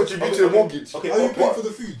on. You contribute to the mortgage. Okay, Are you what- paying for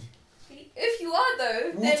the food? If you are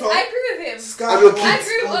though, then Water. I agree with him. Sky, And your I kids.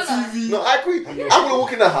 agree with Ola. TV. No, I agree. I'm gonna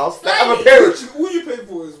walk in the house like I'm a Like- parent. All you pay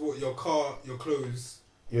for is what? Your car, your clothes,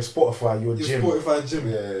 Your Spotify, your your gym. Spotify gym.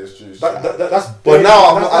 Yeah, it's true. That's. But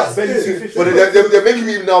now I'm that's not. barely 250. But they're making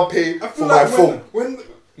me now pay I for feel my like phone. when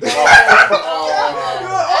Oh,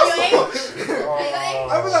 at your age. At your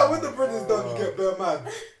age. I feel like when the bread is done, you get bare mad.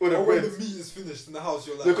 With the Or when bread. the meat is finished in the house,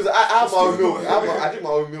 you're like, Because I have my own milk. I drink my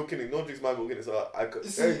own milk in it. No one drinks my milk in it, so I could. you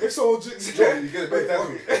see, if someone drinks Yeah, you get it back that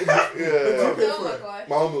quick. Yeah. Oh my god.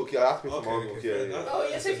 My own milk, yeah. I have to pay for my own Okay, milk, fair yeah. enough. Oh,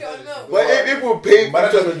 you took your own milk. But if people pay, By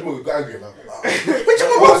that time, you got angry. Like,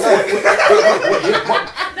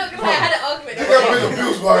 Not gonna lie, I had an argument. you got to pay the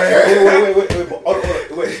bills,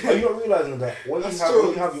 man. Wait. Are you not realizing that when That's you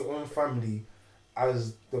true. have your own family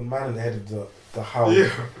as the man at the head of the house, Yeah.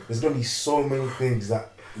 there's gonna be so many things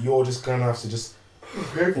that you're just gonna have to just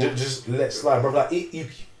let slide, bro. Like,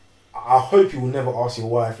 I hope you will never ask your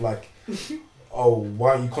wife like, "Oh,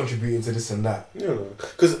 why are you contributing to this and that?" Yeah,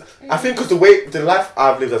 because I think because the life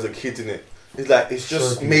I've lived as a kid in it, it's like it's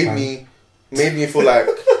just Sure, made me feel like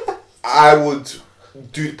I would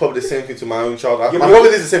do probably the same thing to my own child. Yeah, My but-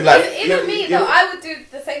 mother did the same. Like Even me though, I would do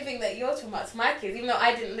the same thing that you're talking about to my kids, even though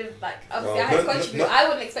I didn't live like obviously I had to contribute. I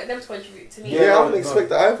wouldn't expect them to contribute to me. yeah, I wouldn't expect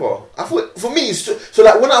that either. I thought for me, it's so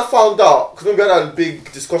like when I found out, because we had a big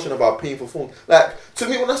discussion about paying for phones. Like to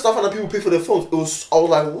me, when I started finding out people pay for their phones, I was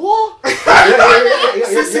like, what?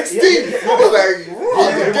 Since 16, I was like,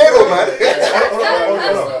 what? Ghetto, man.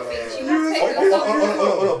 Personal things, you have to take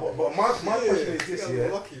yourself. my question is this,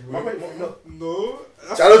 yeah. Lucky, My bro. question- No.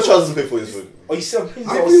 I know Charles doesn't pay for his food. Oh, you said I'm paying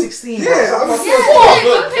I I was mean, 16, yeah, bro. I'm Yeah, a- some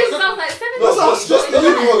places sounds like 7 No, dollars. just don't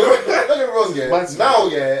get me wrong. Don't get me wrong, yeah. Man's- Now,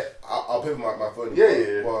 yeah, I'll pay for my phone.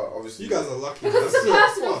 Yeah. But obviously, You guys are lucky. Because it's a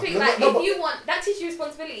That's personal it. thing. No, Like, no, if but- you want, that teaches you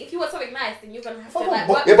responsibility. If you want something nice, then you're gonna have to But- like.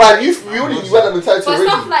 but- work Yeah, but you had that mentality But already.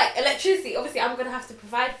 stuff like electricity, obviously, I'm gonna have to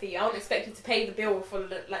provide for you. I don't expect you to pay the bill for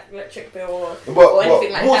like electric bill or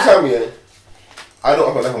anything like all the that. time, yeah, I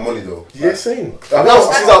don't have enough money though. Yeah, same. I've Now,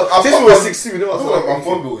 got- since I've we got were my- 16, we never I've had got my that.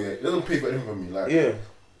 phone bill, yeah. It doesn't pay for anything for me. Like, Yeah.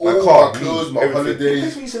 my All car, my clothes, my everything. holidays.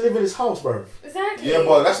 This used to live in his house, bro. Exactly. Yeah,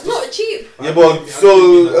 but that's It's not cheap. Yeah, but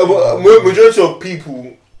so majority of people,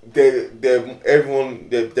 their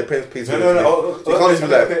parents pay for No. everything. They can't just be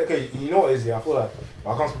like, okay, you know what it is, yeah? I feel like,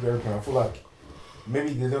 I can't speak for everything. I feel like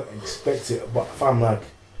maybe they don't expect it, but if I'm like,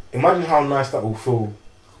 imagine how nice that will feel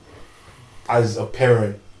as a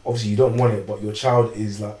parent. Obviously, you don't want it, but your child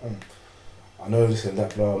is like, I know this and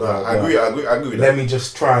that, blah, No, blah, I blah. agree with Let that. me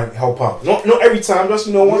just try and help out. Not every time, just,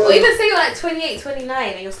 you know what? Or even say you're like 28, 29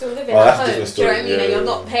 and you're still living Oh, at that's a home. different Do you know what I story. mean? And Yeah, you're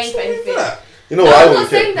not paying for anything. you know No, what? I I'm don't not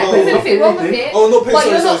saying care. that there's anything wrong with it, Oh, no, pay, but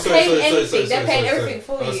sorry, you're not sorry, paying sorry, anything. sorry, They're sorry, paying sorry, everything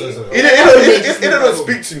for sorry, you. sorry, sorry. If they don't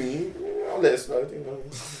speak to me, I'll let us know. I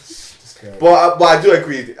think, But I do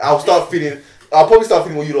agree. I'll probably start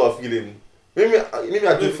feeling what you lot are feeling. Maybe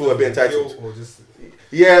I do feel a bit entitled. Or just,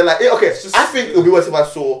 Yeah, like okay. just- I think it'll be worse if I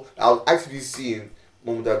saw. I'll actually seeing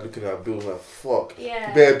mom and dad looking at bills like fuck,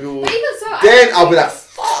 Yeah. bare bills. But even so, Then I'll be like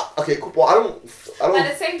fuck. Okay, cool. But I don't. But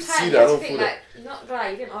at the same see time, you that. I have to don't think feel like, that. you're not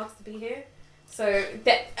glad you didn't ask to be here. So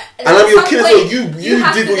that. And I'm your at kid, some so point, you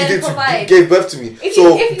have did to what you then did to provide. gave birth to me. If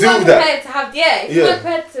So you do weren't that. prepared to have, if you Yeah. weren't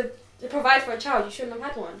prepared to provide for a child, you shouldn't have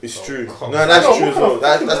had one. It's true. come No, on. that's No, true what as kind well. of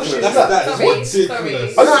That's fucking true. bullshit That is Sorry,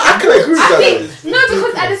 ridiculous. Oh, no, I can agree with I that. think though. no,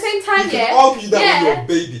 because at the same time, You can argue that yeah. with your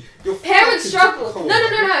baby. Your Parents fucking- struggle. come No,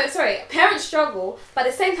 on. sorry. Parents struggle, but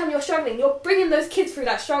at the same time you're struggling. You're bringing those kids through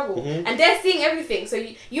that struggle, Mhm. and they're seeing everything. So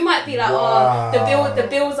you might be like, Wow. oh, the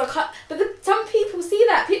bills are cut. But some people see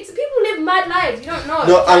that. People live mad lives. You don't know. No,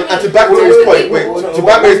 Do you know what I and to mean? back Most Mary's of the point, people- wait, to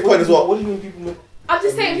back Mary's point as well. What do you mean people? I'm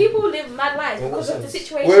just saying people live mad lives In what because of the sense?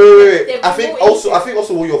 situation. Wait. they're I think brought also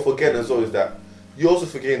into. what you're forgetting as well is that you're also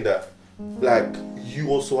forgetting that like you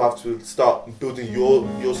also have to start building your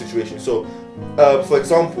situation. So, for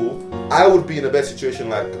example, I would be in a better situation.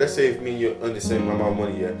 Like let's say if me and you earn the same amount of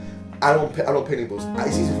money, yeah. I don't pay any bills.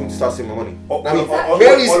 It's easy for me to start saving my money. I mean,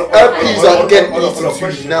 Mary's LPs are getting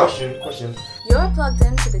easy to now. Question. You're plugged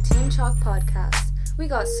into the Team Chalk podcast. We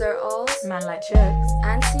got Sir Ols, Man like Chucks.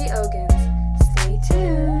 and C. Ogans. Stay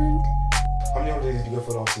tuned. How many holidays did you go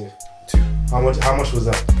for last year? 2. How much was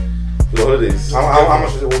that? For the holidays. How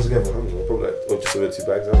much was it all I together? don't know, probably like just over 2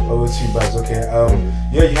 bags. I don't know. Over 2 bags, okay.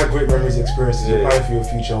 Yeah, you had great memories, experiences, you're Yeah. planning for your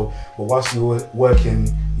future, but whilst you were working,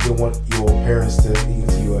 you don't want your parents to eat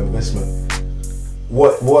into your investment.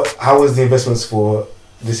 How was the investments for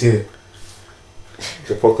this year?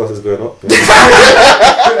 The podcast is going up. I'm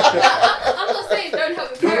not saying don't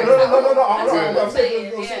help your parents. I'm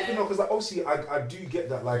saying, yeah. because like, obviously I do get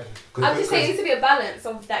that, like. I'm just saying it needs to be a balance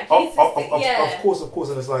of that. Of Yeah. course,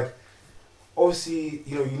 and it's like, obviously,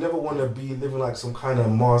 you never want to be living like some kind of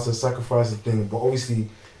martyr sacrificing thing, but obviously,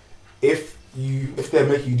 if they're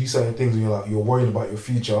making you do certain things and you're worried about your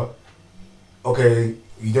future, okay,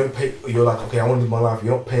 you don't pay, you're like, okay, I want to live my life,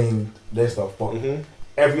 you're not paying their stuff, but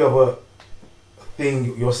every other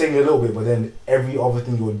thing, you're saving a little bit, but then every other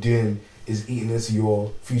thing you're doing is eating into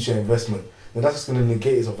your future investment. Then that's just going to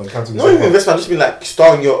negate itself and cancel Not even investment, just mean like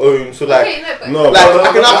starting your own. So like, Okay, no, but No, like but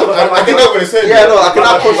I can now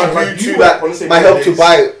contribute to like my help to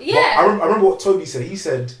buy yeah. I remember what Toby said. He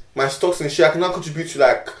said, my stocks and shit. I can now contribute to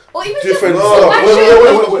like Or even different just, stuff. why Wait,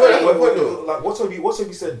 should- like what Toby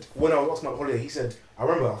said when I lost my holiday. He said, I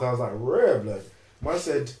remember, I was like, rare blood. Man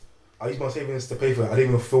said, I used my savings to pay for it. I didn't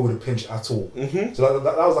even feel the pinch at all. Mm-hmm. So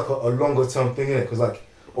that was like a longer term thing, innit? Because like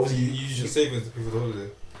obviously You use your savings to pay for the holiday.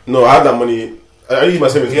 No, I had that money. I use my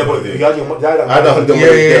savings. yeah, but you had your money. I had that money.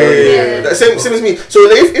 Yeah. That same as me. So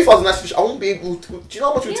like, if I was in that situation, I won't be able to. Do you know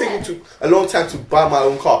how much it would take me to a long time to buy my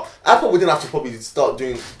own car? I probably didn't have to probably start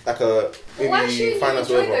doing like a Why maybe shouldn't you finance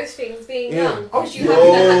or enjoy whatever. those things being Yeah. young? Because you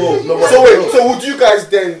No, have no, So wait, so would you guys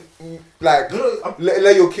then like No,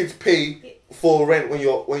 let your kids pay for rent when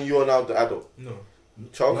you're now the adult? no,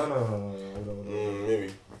 Charles? no.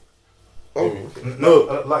 Maybe. Oh. Maybe.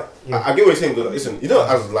 No, like I get what you're saying, but listen,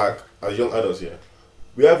 as young adults here,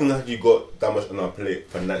 we haven't actually got that much on our plate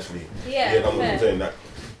financially. Yeah, that's what fair. I'm saying. That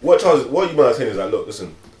what you man are saying is like, look,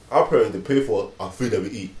 listen, our parents they pay for our food that we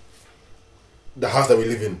eat, the house that we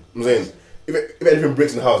live in. I'm saying, if anything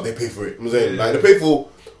breaks in the house, they pay for it. I'm saying, like they pay for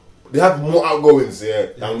they have more outgoings,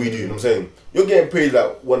 than we do. You know what I'm saying? You're getting paid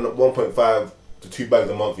like 1.5 to 2 bags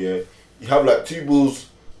a month, yeah. You have like 2 bills,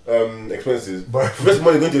 expenses. But The rest of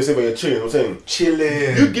money going to yourself and you're chilling. You know what I'm saying?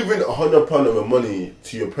 chilling. You giving £100 of your money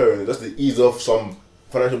to your parents just to ease off some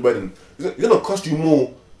financial burden. It's gonna cost you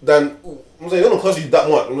more than. I'm saying it's gonna cost you that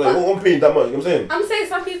much. I'm like, I'm paying that much. You know what I'm saying? I'm saying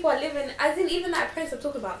some people are living, as in even that prince I'm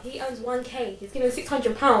talking about, he earns 1k. He's giving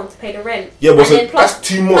 £600 to pay the rent. Yeah, but And so then plus- that's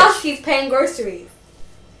too much. Plus he's paying groceries.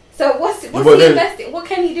 So what's but he then- investing? What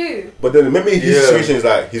can he do? But then maybe his situation is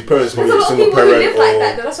like his parents There's probably a a lot of single people who parent live or like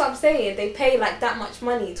that. Though. That's what I'm saying. They pay like that much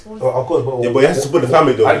money towards. Of course, but yeah, but he has to support the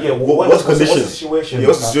family though. Yeah, What's the conditions? What's the situation? Yeah,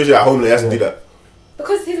 what's the situation at home that he has to do that?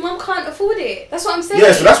 Because his mum can't afford it. That's what I'm saying.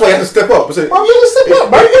 Yeah, so that's why he has to step up. Why you gonna step up,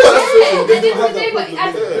 man? Yeah, at the end of the day, have but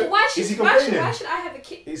that problem, why Is he should complaining? why should I have a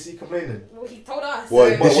kid? Is he complaining? Well, he told us. Well,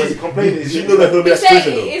 so. But was he complaining? Did you know that he'll be We that say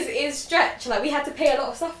situation though? is stretch. Like we had to pay a lot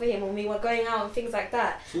of stuff for him when we were going out and things like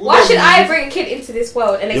that. So Why what should about I you? bring a kid into this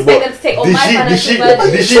world and Yeah, expect but them to take all did my she financial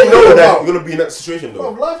burden? did she know that you're gonna be in that situation Bro,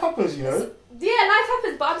 though? life happens, you know. Yeah, life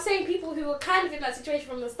happens, but I'm saying people who were kind of in that situation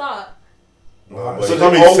from the start. But So you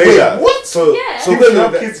can't then- really oh, say wait, that. what? So Yeah. so People then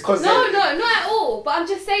have that- kids because No, not at all. But I'm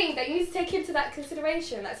just saying that you need to take into that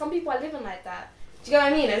consideration. Like some people are living like that. Do you know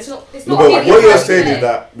what I mean? It's not. It's No, not. but really what you're encouraged, saying is is it?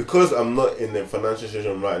 that because I'm not in the financial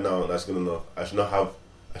situation right now, that's good enough. I should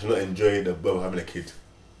not enjoy the birth of having a kid.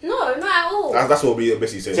 No, not at all. That's what we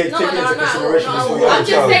basically saying. Take- No, take no, into not at all. consideration Not as at well. all. You're I'm a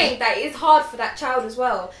just child. saying that it's hard for that child as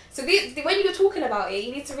well. So when you're talking about it,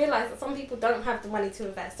 you need to realise that some people don't have the money to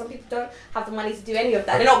invest. Some people don't have the money to do any of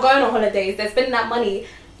that. They're not going on holidays. They're spending that money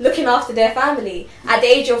looking after their family at the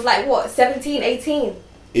age of like what, 17, 18.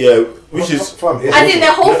 Yeah, which is As in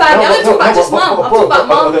their whole family. I'm not talking about just mum. I'm talking about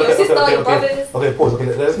mum, your sister, your brothers. Okay, pause. Okay,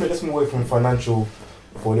 let's move away from financial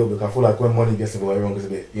for a little bit. I feel like when money gets involved, everyone gets a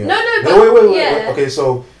bit. You know. No, but wait. yeah. Okay,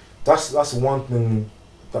 so that's one thing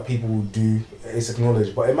that people do is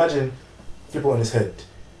acknowledge. But imagine flip it on his head.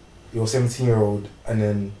 You're a 17-year-old, and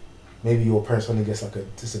then maybe your parents suddenly gets like a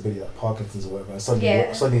disability, like Parkinson's or whatever, and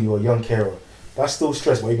suddenly you're a young carer. That's still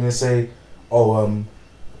stress. But you're gonna say,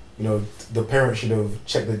 you know, the parent should have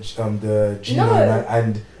checked the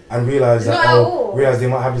genome and realize that Not at all. realize they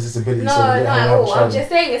might have this disability. No, so they not don't at have a all. I'm child. just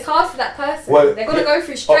saying it's hard for that person. Well, They're gonna yeah, go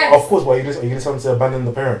through stress. Of course, but are you gonna tell them to abandon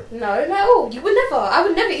the parent? No, not at all. You would never. I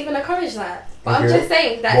would never even encourage that. But I'm Okay. just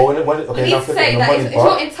saying that. Well, You okay, need now to flip it say on the that money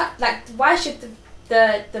it's part. not like why should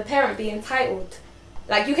the parent be entitled?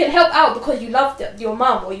 Like you can help out because you love your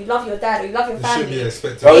mum or you love your dad or you love your It should family. be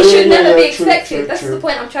expected. Oh, It yeah, should yeah, never yeah, be true, expected. true, That's true. the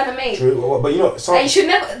point I'm trying to make. True, but you know, some, And you should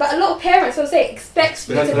never. But a lot of parents, I'm saying, expect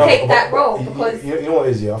you to take that role because you know what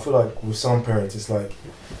it is. Yeah, I feel like with some parents, it's like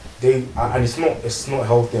they and it's not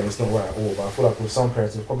healthy and it's not right at all. But I feel like with some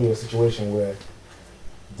parents, it's probably a situation where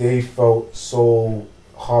they felt so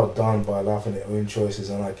hard done by life and their own choices,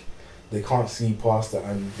 and like they can't see past that,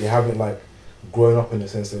 and they haven't like grown up in the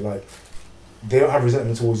sense that like they don't have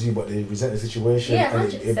resentment towards you, but they resent the situation, Yeah,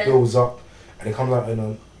 and it 100%. builds up, and it comes out in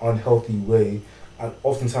an unhealthy way. And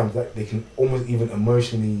oftentimes, that they can almost even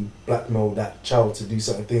emotionally blackmail that child to do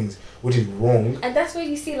certain things, which is wrong. and that's where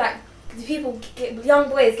you see like the people young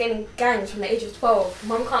boys getting gangs from the age of 12.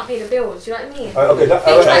 Mum can't pay the bills. You know what I mean? Okay, Things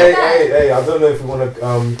like that. hey, I don't know if we want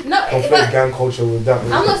to No, conflate but gang culture with that.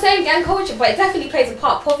 I'm not saying gang culture, but it definitely plays a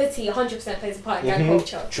part. Poverty 100% plays a part in gang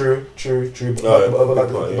culture. True. But, No,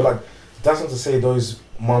 but like, that's not to say those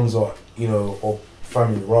mums are, you know, or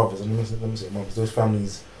family robbers. Let me say mums. Those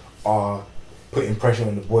families are putting pressure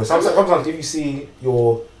on the boys. Sometimes if you see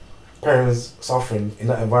your parents suffering in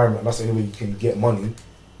that environment, that's the only way you can get money.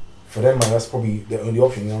 For them, man, that's probably their only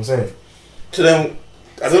option. You know what I'm saying? So then,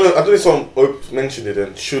 I don't know if someone mentioned it.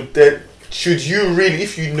 Then should you really,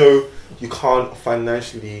 if you know you can't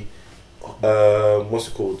financially, what's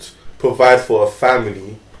it called, provide for a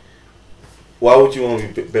family, why would you want to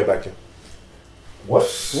be barebacking? What?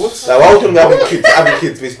 Like, why would you want to be having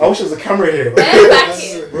kids? Basically, I wish there was a camera here.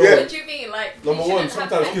 Barebacking. Yeah. What do you mean? Like Number you one,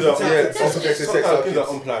 shouldn't have sometimes sex. kids are Yeah, sometimes kids are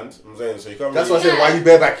unplanned. I'm saying so you can't. that's really, why I said, why are you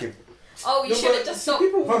barebacking? Oh, you should have just stopped.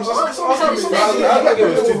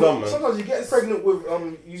 Sometimes you get pregnant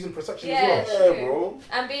with using protection Yeah, as well. true. bro.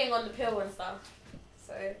 And being on the pill and stuff.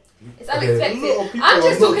 So it's Okay. unexpected. A lot of people I'm are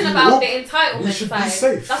just not talking doing about what- the entitlement we should be side.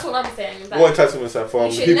 safe. That's what I'm saying. Is that More entitlement side from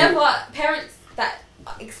you should people. never parents that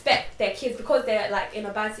expect their kids because they're like in a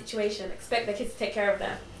bad situation expect their kids to take care of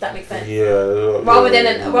them. That makes sense. Yeah. Rather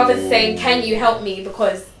than saying, "Can you help me?"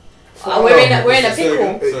 Because we're in a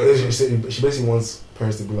pickle. She basically wants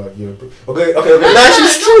parents to be like, you know, okay. No, No, no, actually,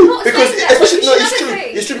 it's true not because saying that, especially but no, you it's should true. never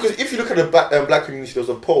say. It's true because if you look at the black community, there was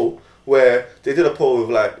a poll where they did a poll with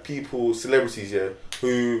like people, celebrities, yeah,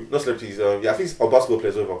 who not celebrities, I think it's basketball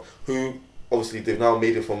players over, who obviously they've now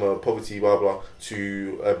made it from a poverty blah blah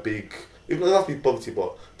to a big. It doesn't have to be poverty,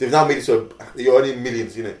 but they've now made it so you're earning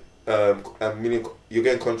millions, you know. You're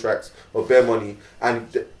getting contracts or bare money, and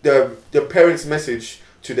the parents' message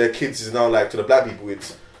to their kids is now like to the black people,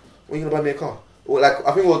 it's, when are you gonna buy me a car? Or like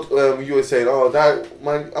I think what you were saying, oh that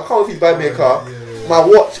man, I can't if you buy me a car. My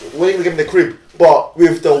watch, when are you gonna give me the crib? But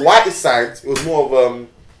with the white side, it was more of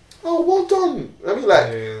oh well done. I mean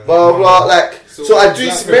like blah blah like. So I do.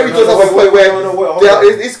 Mary does have a point where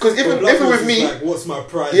it's because even with me, like, what's my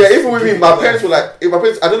price? Yeah, even with me, my parents were like, if my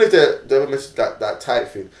parents, I don't know if they ever mentioned that type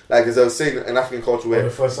thing. Like as I was saying in African culture where the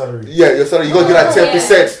first salary. Yeah, your salary you gotta get like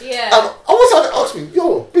 10%. Yeah. I almost had to ask me,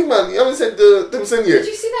 yo, big man, you haven't said the 10% yet. Did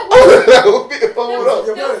you see that one?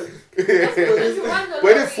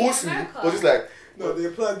 When they forced me, I was just like. No, they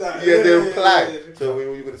applied that. Yeah, they applied. So what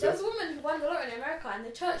were you gonna say? There was a woman who won the lottery in America, and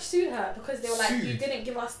the church sued her because they were like, "You didn't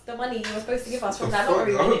give us the money you were supposed to give us from that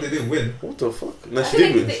lottery." I hope they didn't win. What the fuck? No, I she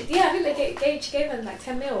did win. think she gave them like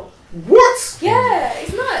 10 mil. What? Yeah,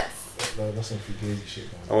 it's nuts. No, that's some crazy shit,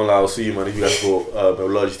 man. I won't lie, I'll see you, man. If you guys bought a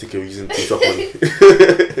large ticket using TikTok money.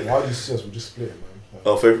 Why do you see us? We'll just split it, man. Like,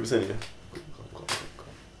 Oh, 30%, yeah.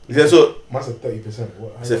 Yeah, so mine said 30%.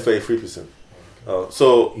 What? I said 33%.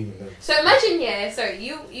 So Even then. So imagine, yeah, so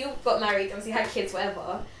you got married, obviously had kids,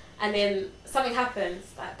 whatever, and then something happens,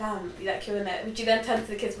 like damn, you like killing it. Would you then turn to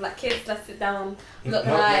the kids, like, kids, let's sit down, I'm not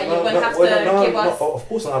gonna lie, you're gonna have to give us. Of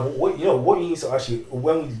course not. What you need to actually,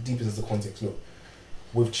 when we deep into the context, look,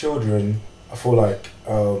 with children, I feel like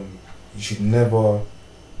you should never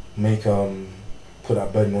make put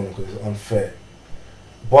that burden on them because it's unfair.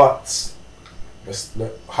 But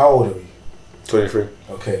how old are we? 23.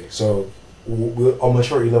 Okay, so our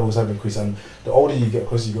maturity levels have increased, and the older you get,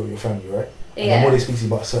 because you got your family, right? And the more they speak to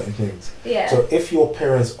you about certain things. Yeah. So if your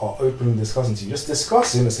parents are openly discussing to you, just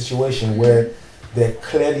discussing a situation where they're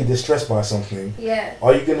clearly distressed by something. Yeah.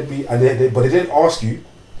 Are you gonna be? And but they didn't ask you.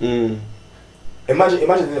 Imagine they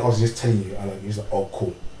didn't ask you, just telling you, and like you're just like, oh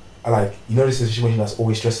cool, and like this is a situation that's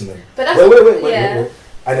always stressing them. But that's wait.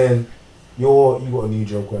 And then you got a new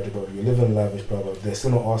job, graduate, you're living lavish, blah blah. They're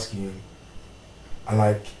still not asking you, and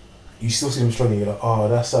like you still see them struggling. You're like, oh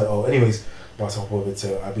that's sad. Oh, anyways, but I'll hop over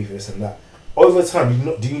to I be for this and that. Over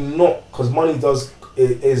time, do you not? Because money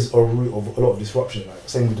is a root of a lot of disruption. Like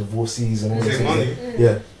same with divorces and all this. Money.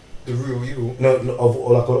 Yeah. The real evil. No, of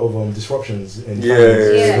like a lot of disruptions in Yeah.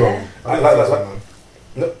 families as well. Like,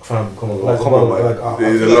 no, fam, come on, Come on, man. like,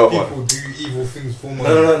 There's I a feel lot, like man. people do evil things for money.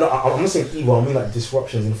 No. I'm not saying evil. I mean like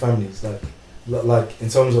disruptions in families, like in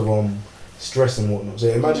terms of stress and whatnot. So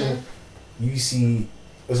imagine you see,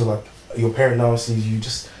 it's like your parent now sees you,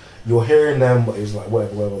 you're hearing them, but it's like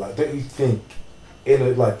whatever. Like, don't you think,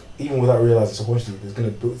 even without realizing subconsciously, there's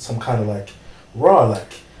gonna be some kind of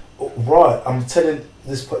I'm telling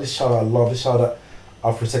this child I love, this child that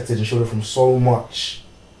I've protected and shielded from so much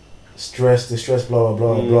stress, distress, blah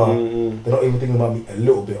blah blah blah. They're not even thinking about me a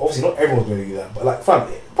little bit. Obviously, not everyone's going to do that, but like, fam.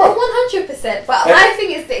 100%. But my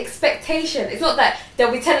thing is the expectation. It's not that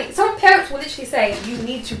they'll be telling. Some parents will literally say, "You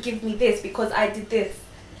need to give me this because I did this."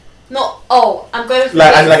 Not, "Oh, I'm going for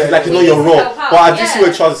like you know you're wrong." But I do see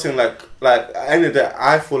what Charles is saying. Like at the end of the day,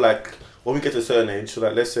 I feel like when we get to a certain age, so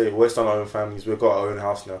like let's say we're starting our own families, we've got our own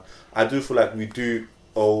house now. I do feel like we do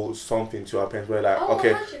owe something to our parents. Where like,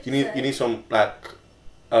 okay, 100%. you need some like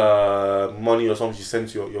money or something you send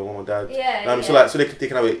to your mom or dad. Yeah. So they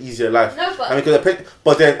can have an easier life. No, but I mean,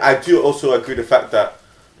 but then I do also agree with the fact that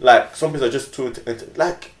like some people are just too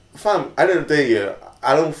like fam. At the end of the day, yeah,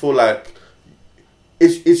 I don't feel like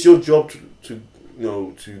it's your job to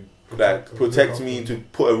like protect me, to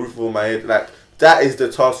put a roof over my head. Like that is the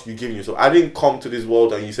task you give me. So I didn't come to this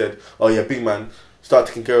world and you said, "Oh yeah, big man, start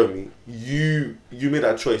taking care of me." You made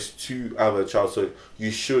that choice to have a child, so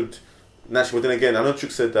you should. Naturally, but then again, I know Chuk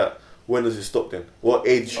said that. When does it stop then? What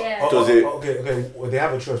age does it? Okay. Well, they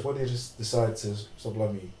have a choice. What if they just decide to stop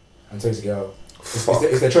loving you and tell you to get out?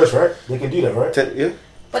 It's their choice, right? They can do that, right? Yeah.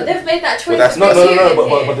 But they've made that choice. But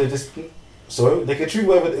no. But they just they can choose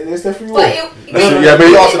whatever. It's their free will. But you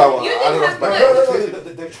answered that one.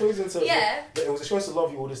 No. They've chosen to. Yeah. It was a choice to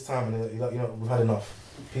love you all this time, and we've had enough.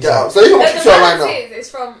 Get out. So you want to the right now? is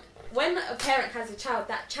from. When a parent has a child,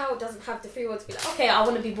 that child doesn't have the free will to be like, okay, I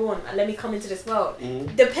want to be born and let me come into this world.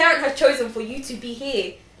 The parent has chosen for you to be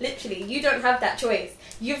here. Literally, you don't have that choice.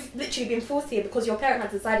 You've literally been forced here because your parent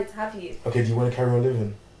has decided to have you. Okay, do you want to carry on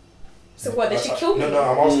living? So what, they should kill me? No,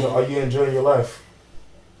 I'm asking, are you enjoying your life?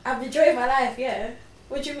 I'm enjoying my life, yeah.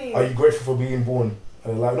 What do you mean? Are you grateful for being born?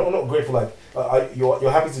 Like, not grateful, like, you're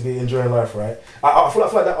happy to be enjoying life, right? I feel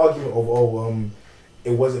like that argument of,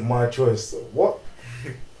 it wasn't my choice. What?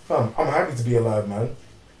 I'm happy to be alive, man.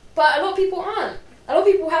 But But a lot of people aren't. A lot of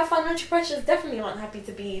people have financial pressures. Definitely aren't happy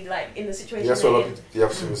to be like in the situation. That's why a they're lot of in. people, you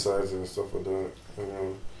have suicides and stuff like that.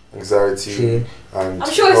 Anxiety. True. And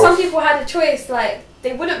I'm sure if some people had a choice, like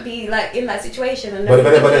they wouldn't be like in that situation. And But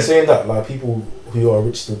they're saying that like people who are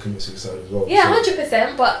rich still commit suicide as well. yeah, So-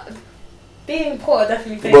 100%. But being poor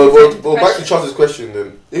definitely. Well, back to Charles' question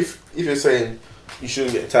then. If you're saying you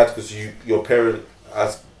shouldn't get attached because your parent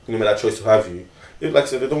has made that choice to have you, if, like I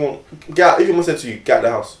said, they don't want get out, if your mom said to you, get out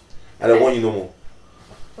of the house, and they want you no more.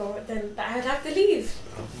 Well, then I'd have to leave.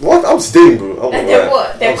 What? I'm staying, bro. And then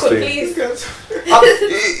what? Then I'm could staying. please.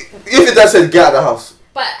 If your dad said get out of the house,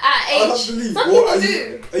 But at I'll age, have to leave. some What, people are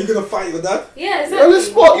do. Are you gonna fight your dad? Yeah, you're on the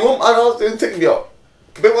exactly. spot. You want my house? Then take me out.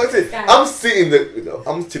 But what I say, Guys. I'm sitting there.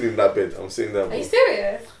 I'm chilling in that bed. I'm sitting there. Are you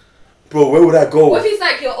serious? Bro, where would I go? What if he's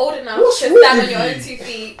like you're old enough What's to wrong stand on with your you? own 2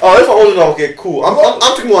 feet? Oh, if I'm old enough, okay, cool. I'm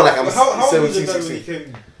talking more like I'm How old was 17, your dad when he 16.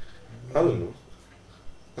 came? I don't know.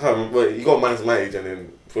 I can't remember. You got minus my age and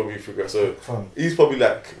then probably figure. So Fam. he's probably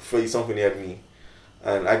like 30 something year than me,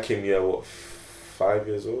 and I came here what 5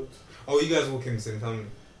 years old. Oh, you guys all came the same time.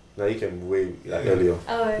 Now he came way like earlier.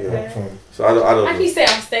 Oh, okay. Yeah. Fam. So I don't Like you know. say,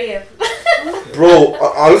 I'm staying. Bro,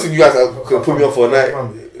 I listen to you guys could put me up for a night.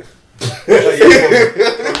 Fam.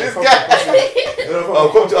 This guy.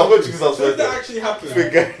 I'm going to this house So if right that now. actually happened,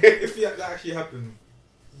 Big guy. if that actually happened,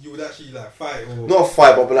 you would actually like fight or Not a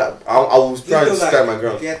fight, but like I was trying to Just, stand my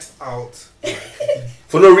ground Get out.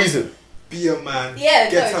 for no reason. Be a man. Yeah,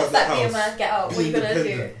 Get no, out just the like be a house. man, get out. Be What are you gonna do?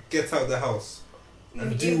 independent. Get out the house.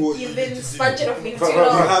 And do what You've you been need to do. sponging off me for Fam, too You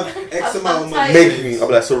long. have X I'm amount of money. tired. Make me. I'll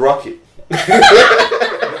be like, so rocket.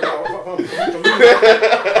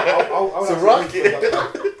 It's a rocket.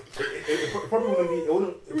 It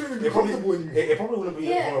probably wouldn't be. It probably wouldn't be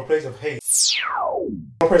Yeah. from a place of hate.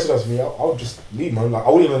 One person that's me, I'll just leave, man. Like I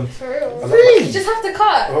wouldn't even. For real. Like, You just have to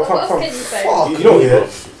cut. What else can you say? Fuck. you know, yeah.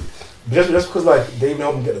 Just because like they even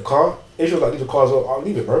help me get the car, they should like leave the car as well. I'll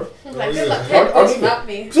leave it, bro. Like, good luck, I'll don't leave it. slap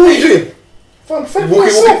me. So what are you doing? Fam, fend for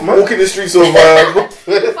myself, Walking, man. walking the streets of Find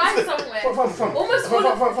somewhere. Fam. Almost all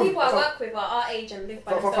of the people I work with are our age and live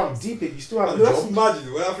by Fam, themselves. deep it. You still have And a that's job. mad, you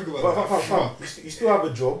know, when I think about that. You still have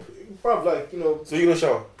a job, bruv. Like you know. So you gonna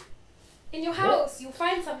shower? In your house, you'll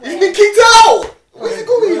find somewhere. He's been kicked out. Where's he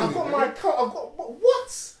going? I've got my car. I've got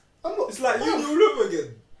what? I'm not. It's like you all over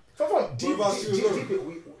again. Fam, deep about it. you, Deep it.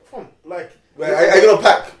 Fam, like. Wait, are you gonna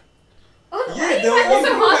pack? Oh, Yeah, why they'll are you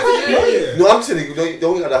so hard want to you do? to No, I'm saying you're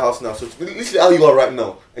walking out the house now. So literally how you are right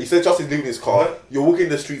now. And you said Justin's leaving his car. Huh? You're walking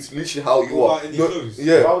the streets. Literally how you are. Without any No- clothes?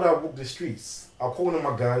 Yeah. Why would I walk the streets? I'll call one of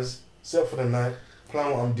my guys, set up for the night,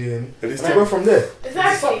 plan what I'm doing, And it's and I go from there.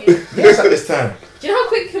 Exactly. Yes, at this time. Do you know how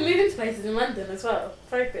quick you can move into places in London as well?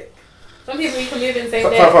 Very quick. Some people you can move in same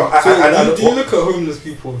Fam, day. So do you look at homeless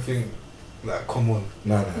people and think, like, come on?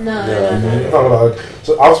 No. No.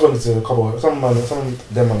 So I've spoken to a couple. Some of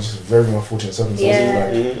them are just very unfortunate circumstances. Yeah.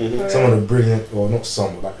 Like, Mm-hmm. some of the brilliant, or not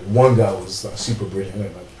some, like one guy was like super brilliant.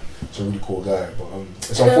 Like it's a really cool guy, but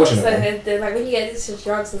it's unfortunate. So Man. they're like when you get into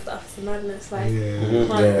drugs and stuff, it's a madness. Like, Yeah.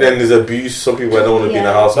 Like- Yeah. Then there's abuse. Some people don't want to be in the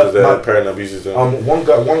Yeah. house because their But- parent abuses them. One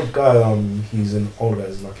guy, he's an older guy,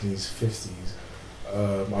 he's like in his 50s.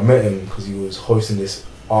 I met him because he was hosting this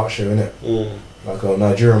art show, innit? Mm. Like a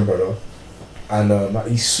Nigerian brother, and like,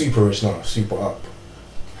 he's super rich now, super up.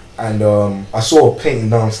 And I saw a painting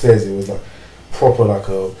downstairs. It was like proper, like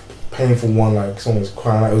a painful one, like someone was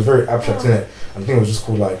crying. Like, it was very abstract, innit? And I think it was just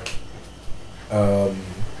called like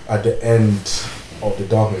at the end of the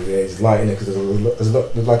darkness there's light in it because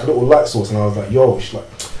there's like a little light source. And I was like, yo, she's like,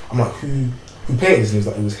 I'm like, who painted this? And he was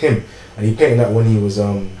like, it was him. And he painted that when he was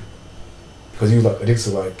because he was like addicted to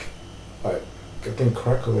like I think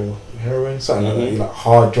crack or heroin, something like that, like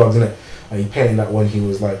hard drugs, innit? And he painted that when he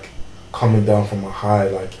was like coming down from a high,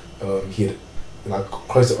 like he had like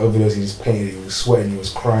close to overdose. He just painted, he was sweating, he was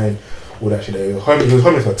crying, all that shit. He was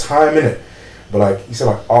homeless for time, innit? But like he said,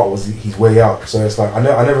 like art was his way out. So it's like I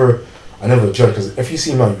never judge, because if you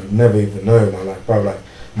see mine, you never even know, man. Like bro, like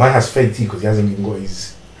mine has fake teeth because he hasn't even got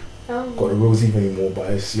the real teeth anymore. But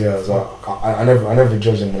it's it's like I never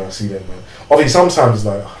judge them when I see them, man. Obviously sometimes it's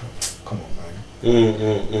like, come on,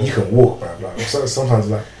 man. You can walk, bro. Like sometimes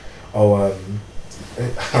like, I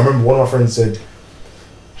remember one of my friends said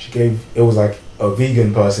it was like a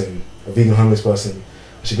vegan homeless person.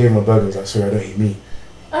 She gave him a burger and was like, sorry, I don't eat meat.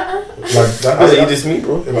 Like Doesn't eat this meat,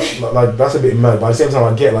 bro. Like that's a bit mad, but at the same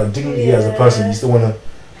time I get like dignity as a person. You still want to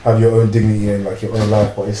have your own dignity and like your own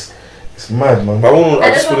life, but it's It's mad, man. But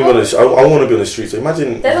I just want to be on the. I want to be on the street. So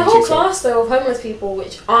imagine. There's a whole class though of homeless people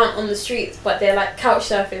which aren't on the streets, but they're like couch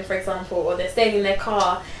surfing, for example, or they're staying in their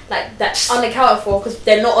car, like that's unaccounted for because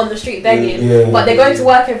they're not on the street begging, but they're going to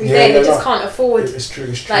work every day. They just can't afford. It's true.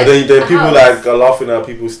 It's true. Like, but then people like are laughing at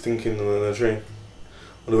people stinking on the train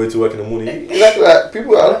on the way to work in the morning. Like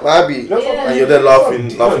people are happy, and you're there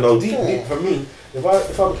laughing out. Deep. For me, if I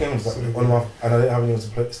became one of my and I didn't have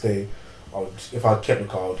anywhere to stay, if I kept the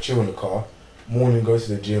car, I would chill in the car. Morning, go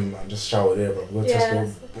to the gym and just shower there, bro. Go to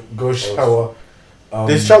Tesco, go shower.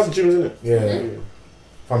 There's showers and gyms, isn't it? Yeah.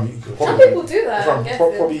 Some people do that.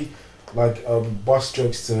 Probably like bus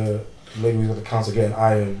jokes to ladies at the counter getting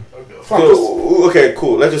iron. Okay,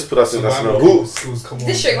 cool. Let's just put us in that scenario.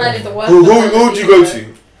 District line is the worst. Who would you go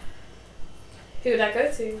to? Who would I go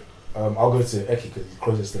to? I'll go to Eki because it's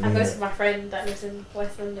closest to me. I go to my friend that lives in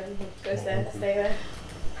West London. He goes there, stay there.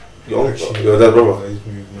 Your dad brother? He's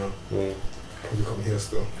moved now. Probably come here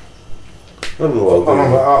still. I don't know what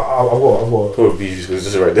I'll go. Probably be because it's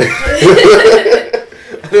just right there.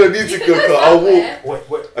 I don't need to go. I'll walk.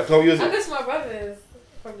 Wait. I can't use I'll it. go to my brother's.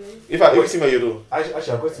 Probably. If you see my Yodo. Actually,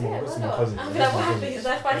 I'll go to my cousin. I'll be like, what happened? Because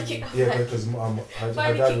I finally kicked off. Yeah, because her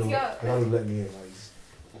dad will let me in. Like,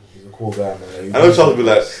 he's a cool guy, man. I know Charles will be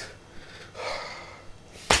like,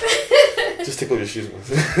 just take off your shoes, man.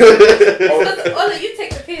 Because you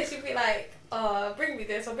take the piss, you'd be like, bring me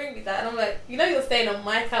this or bring me that. And I'm like, you're staying on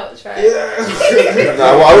my couch, right? Yeah. I don't think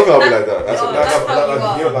I'll be like that. That's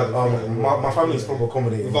how you are. My family is proper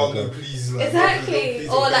accommodating. Without no please. Like, exactly.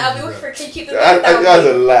 Or like, I'll be looking for a kid, keep the That's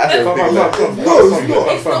a lie. No, it's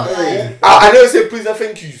not. It's not like. I never said please and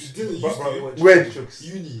thank yous. Didn't used to. When?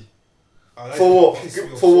 Uni. For what?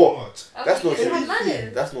 For what? That's not You true. have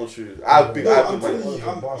manners. That's not true. I'm telling you,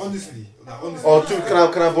 honestly. Oh, dude, can I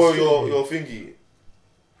borrow your thingy?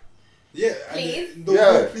 Yeah. Please?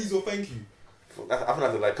 No, please or thank you. I think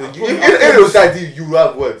that's a lie. Because if it was that deep, you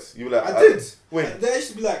have words. You were like, I did. When? They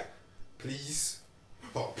used to be like, please.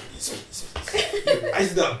 Oh, please. I used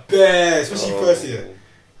to do that bare, especially first year.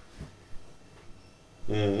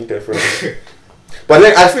 Okay, fair. But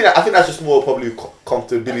then I think that's just more probably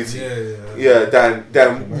comfortability. Yeah. Than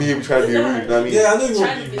me trying to be rude. You know what I mean? Yeah, I know you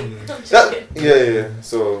want to be rude. Yeah.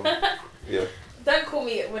 So, yeah. Don't call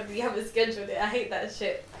me when you haven't scheduled it. I hate that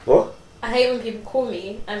shit. What? I hate when people call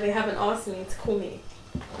me and they haven't asked me to call me.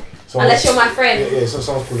 Unless you're my friend. Yeah, so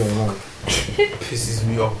someone's calling me man. Pisses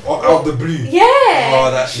me off. Out the blue. Yeah.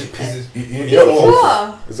 Oh, that shit pisses.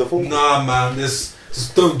 Is it phone? Nah, man. Just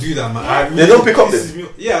don't do that, man. They don't pick up then.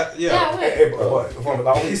 Yeah. If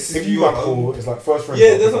you like call, it's like first friend.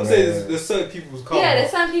 Yeah, that's what I'm saying. There's certain people's call. Yeah,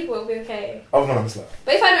 there's some people it'll be okay. Other than I'm just like.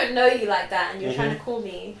 But if I don't know you like that and you're trying to call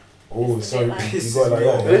me. Oh, sorry. You pisses got like me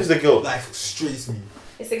off. It is the girl. Life frustrates me.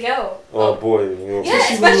 It's a girl. Oh boy.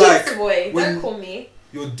 Yeah, especially like, it's a boy. when Don't call me.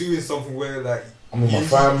 You're doing something where like I'm with my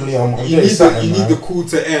family. you need the call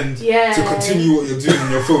to end to continue what you're doing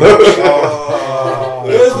on your phone.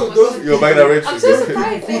 You're back that rich. I'm so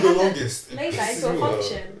surprised. Call the longest. Made that into a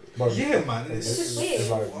function. Yeah, man. It's just weird. It's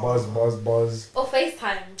like buzz. Or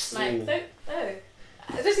FaceTime. Like, don't.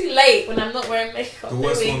 Especially late when I'm not wearing makeup. The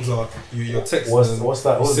worst ones are you're texting. What's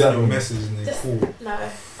that? You send your message and they call. No.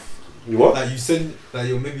 You what? Like you send, like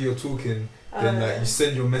maybe you're talking, then like you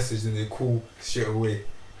send your message and they call straight away.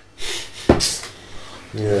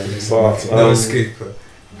 Yeah, no escape.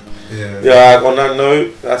 Yeah. Yeah. On that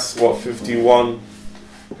note, that's what 51.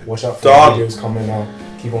 Watch out for the videos coming out.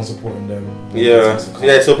 Keep on supporting them. Yeah.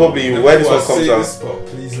 So probably when this one comes out,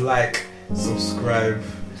 please like, subscribe.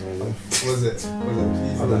 Was it?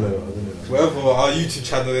 Please. I don't know. Whatever our YouTube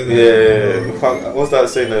channel. Yeah. What's that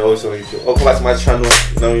saying? Also on YouTube. Come back to my channel.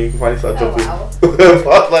 You can find it.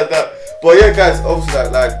 Part like that. But yeah, guys. Obviously,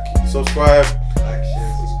 like subscribe. Like,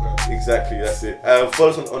 share, subscribe. Exactly. That's it.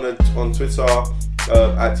 Follow us on Twitter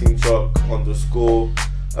at teamchalk_.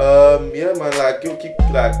 Yeah, man. Like you'll keep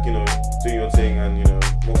doing your thing, and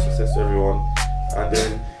more success to everyone. And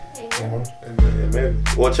then,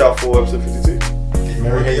 watch out for episode 52.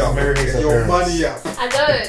 Merry Haze. Get your money out. I don't.